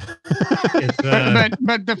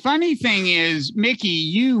 But the funny thing is, Mickey,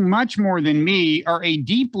 you much more than me are a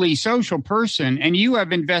deeply social person, and you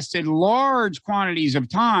have invested large quantities of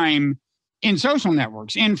time in social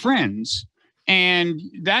networks, in friends. And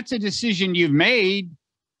that's a decision you've made.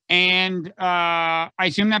 And I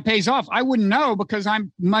assume that pays off. I wouldn't know because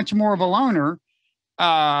I'm much more of a loner.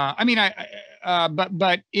 But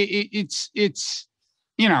it's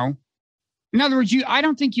in other words, I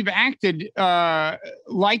don't think you've acted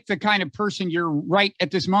like the kind of person you're right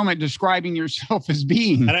at this moment describing yourself as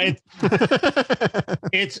being. I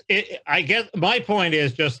guess my point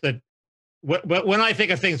is just that when I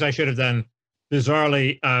think of things I should have done,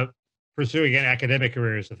 bizarrely, pursuing an academic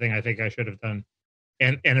career is the thing I think I should have done.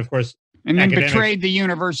 And of course, and then betrayed the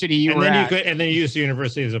university you were at. And then used the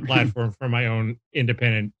university as a platform for my own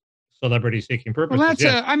independent celebrity-seeking purposes. Well, that's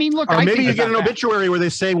look. Or maybe you get an obituary where they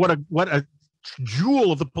say what a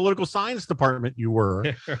jewel of the political science department you were.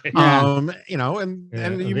 Right. And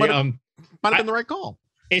you might have been the right call.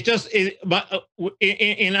 It just in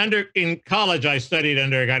college I studied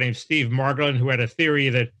under a guy named Steve Margolin, who had a theory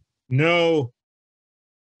that no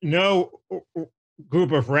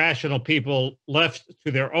group of rational people left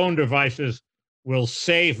to their own devices will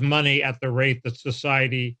save money at the rate that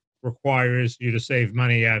society requires you to save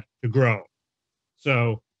money at to grow.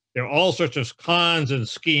 So there are all sorts of cons and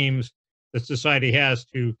schemes that society has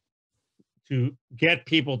to get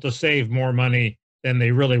people to save more money than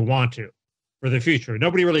they really want to for the future.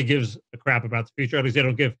 Nobody really gives a crap about the future. At least they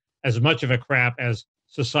don't give as much of a crap as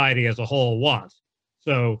society as a whole wants.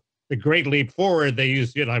 So the great leap forward, they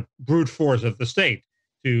use brute force of the state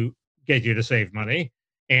to get you to save money.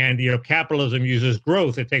 And capitalism uses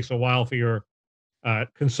growth. It takes a while for your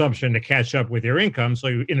consumption to catch up with your income, so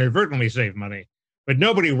you inadvertently save money. But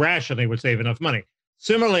nobody rationally would save enough money.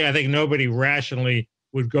 Similarly, I think nobody rationally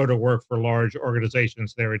would go to work for large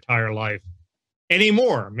organizations their entire life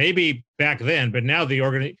anymore. Maybe back then, but now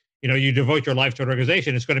you devote your life to an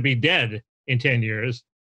organization, it's going to be dead in 10 years.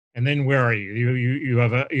 And then where are you? You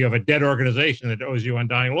have a dead organization that owes you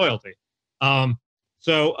undying loyalty.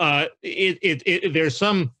 So there's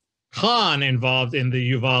some con involved in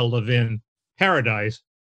the Yuval Levin paradise,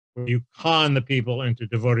 where you con the people into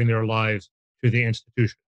devoting their lives to the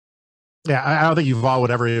institution. Yeah, I don't think Yuval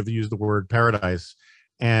would ever have used the word paradise,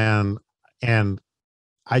 and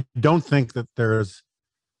I don't think that there's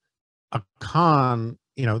a con.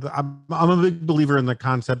 I'm a big believer in the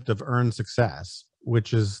concept of earned success,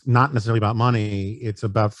 which is not necessarily about money. It's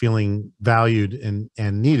about feeling valued and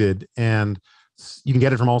needed, and you can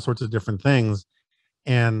get it from all sorts of different things.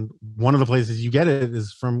 And one of the places you get it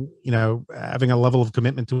is from, having a level of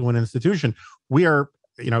commitment to an institution. We are,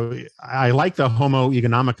 I like the homo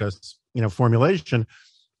economicus, formulation,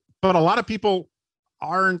 but a lot of people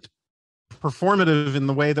aren't performative in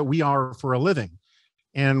the way that we are for a living.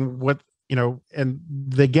 And and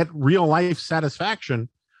they get real life satisfaction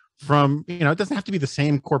from, it doesn't have to be the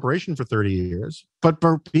same corporation for 30 years, but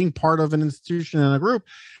for being part of an institution and a group.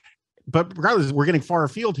 But regardless, we're getting far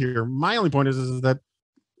afield here. My only point is that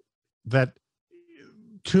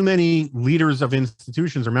too many leaders of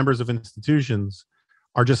institutions or members of institutions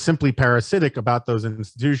are just simply parasitic about those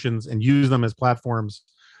institutions and use them as platforms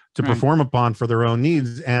to perform upon for their own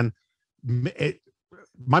needs. And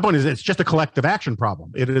my point is, it's just a collective action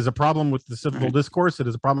problem. It is a problem with the civil discourse. It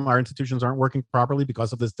is a problem our institutions aren't working properly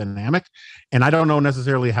because of this dynamic. And I don't know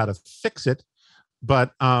necessarily how to fix it,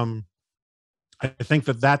 but I think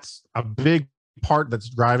that that's a big part that's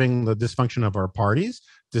driving the dysfunction of our parties.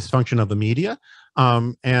 dysfunction of the media.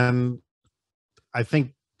 And I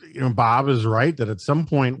think, Bob is right that at some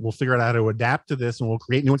point we'll figure out how to adapt to this, and we'll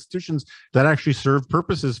create new institutions that actually serve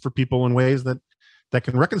purposes for people in ways that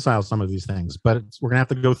can reconcile some of these things. But we're going to have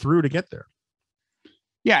to go through to get there.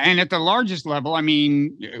 Yeah. And at the largest level, I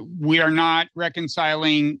mean, we are not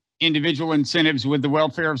reconciling individual incentives with the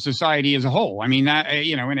welfare of society as a whole. I mean, that,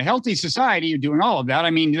 in a healthy society, you're doing all of that.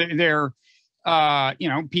 I mean, they're,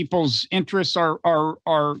 people's interests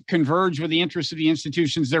are converge with the interests of the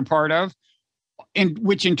institutions they're part of, and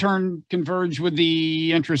which in turn converge with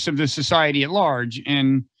the interests of the society at large.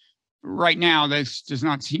 And right now, this does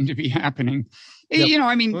not seem to be happening. Yep.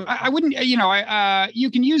 I mean, I wouldn't,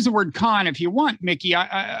 you can use the word con if you want, Mickey,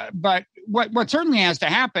 but what certainly has to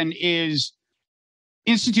happen is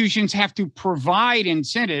institutions have to provide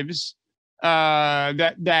incentives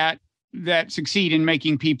that succeed in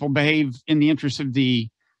making people behave in the interest of the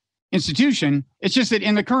institution. It's just that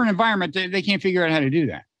in the current environment, they can't figure out how to do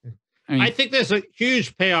that. I think there's a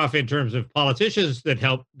huge payoff in terms of politicians that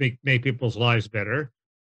help make people's lives better.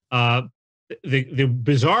 The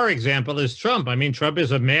bizarre example is Trump. I mean, Trump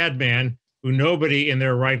is a madman who nobody in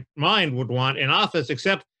their right mind would want in office,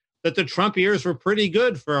 except that the Trump years were pretty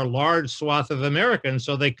good for a large swath of Americans,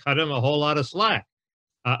 so they cut him a whole lot of slack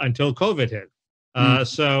until COVID hit.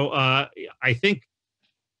 So I think,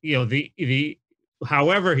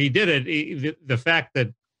 however he did it, the fact that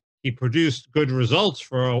he produced good results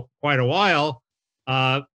for quite a while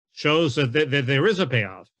shows that there is a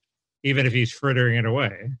payoff, even if he's frittering it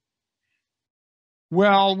away.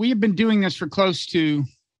 Well, we have been doing this for close to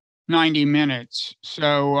 90 minutes,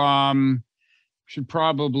 so should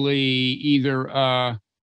probably either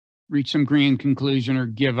reach some grand conclusion or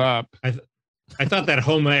give up. I thought that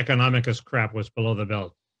Homo economicus crap was below the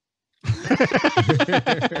belt.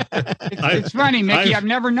 It's funny, Mickey. I've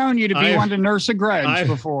never known you to be one to nurse a grudge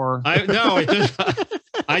before.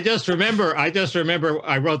 I just remember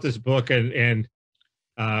I wrote this book, and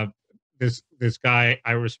this guy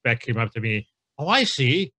I respect came up to me. Oh, I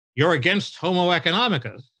see. You're against Homo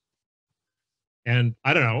economicus, and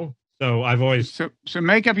I don't know. So I've always so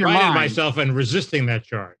make up your mind. Myself and resisting that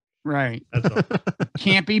charge. Right. That's all.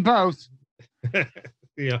 Can't be both.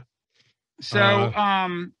 Yeah. So,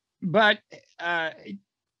 but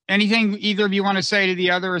anything either of you want to say to the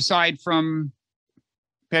other aside from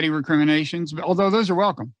petty recriminations? Although those are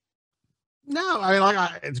welcome. No, I mean,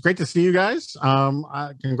 it's great to see you guys.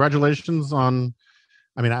 Congratulations on.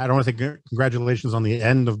 I mean, I don't want to say congratulations on the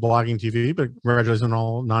end of blogging TV, but congratulations on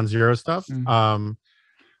all Nonzero stuff. Mm-hmm.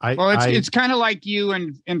 It's kind of like you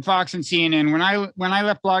and Fox and CNN. When I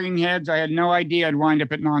left Bloggingheads, I had no idea I'd wind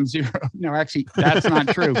up at Nonzero. No, actually, that's not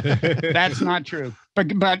true. That's not true.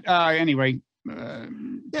 But anyway,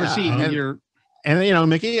 proceed. And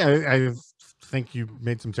Mickey, I think you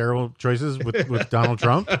made some terrible choices with Donald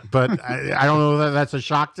Trump, but I don't know that that's a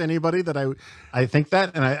shock to anybody. That I think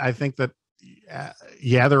that, and I think that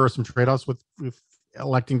there are some trade-offs with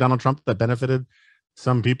electing Donald Trump that benefited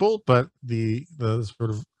some people, but the sort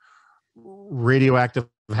of radioactive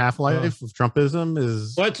half-life of Trumpism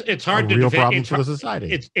is it's hard to real problem for the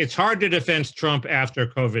society. It's hard to defend Trump after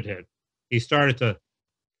COVID hit. He started to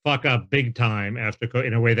fuck up big time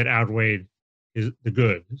in a way that outweighed the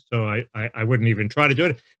good. So I wouldn't even try to do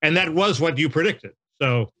it. And that was what you predicted.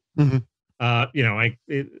 So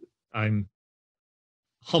I'm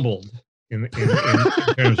humbled in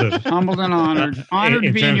terms of humbled and honored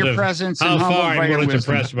to be in your presence. How and far I'm willing to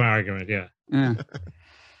wisdom. press my argument. Yeah.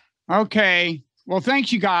 Okay. Well,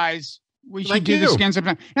 thanks, you guys. We should do this again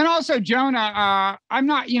sometime. And also, Jonah, I'm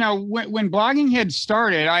not. When Bloggingheads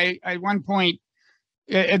started, I at one point.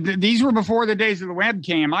 These were before the days of the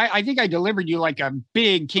webcam. I think I delivered you like a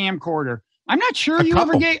big camcorder. I'm not sure you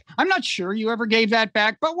ever gave that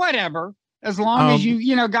back, but whatever. As long as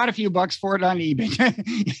you got a few bucks for it on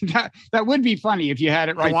eBay. that would be funny if you had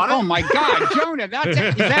it right. Oh my God, Jonah, is that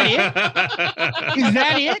it? Is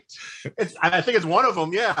that it? I think it's one of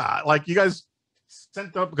them. Yeah, like you guys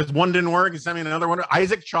sent up because one didn't work. You sent me another one.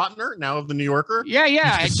 Isaac Chotiner, now of the New Yorker.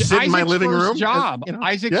 Yeah. Sit in my living room.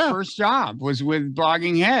 Isaac's first job was with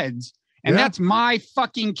Bloggingheads, and that's my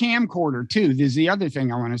fucking camcorder too. There's the other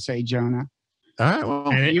thing I want to say, Jonah. All right,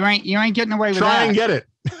 well, you ain't getting away with that. Try and get it.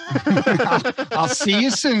 I'll see you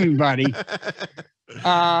soon, buddy.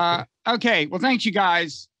 Okay. Well, thanks, you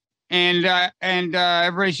guys, and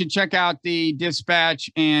everybody should check out the Dispatch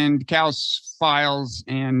and Cal's files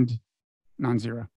and Nonzero.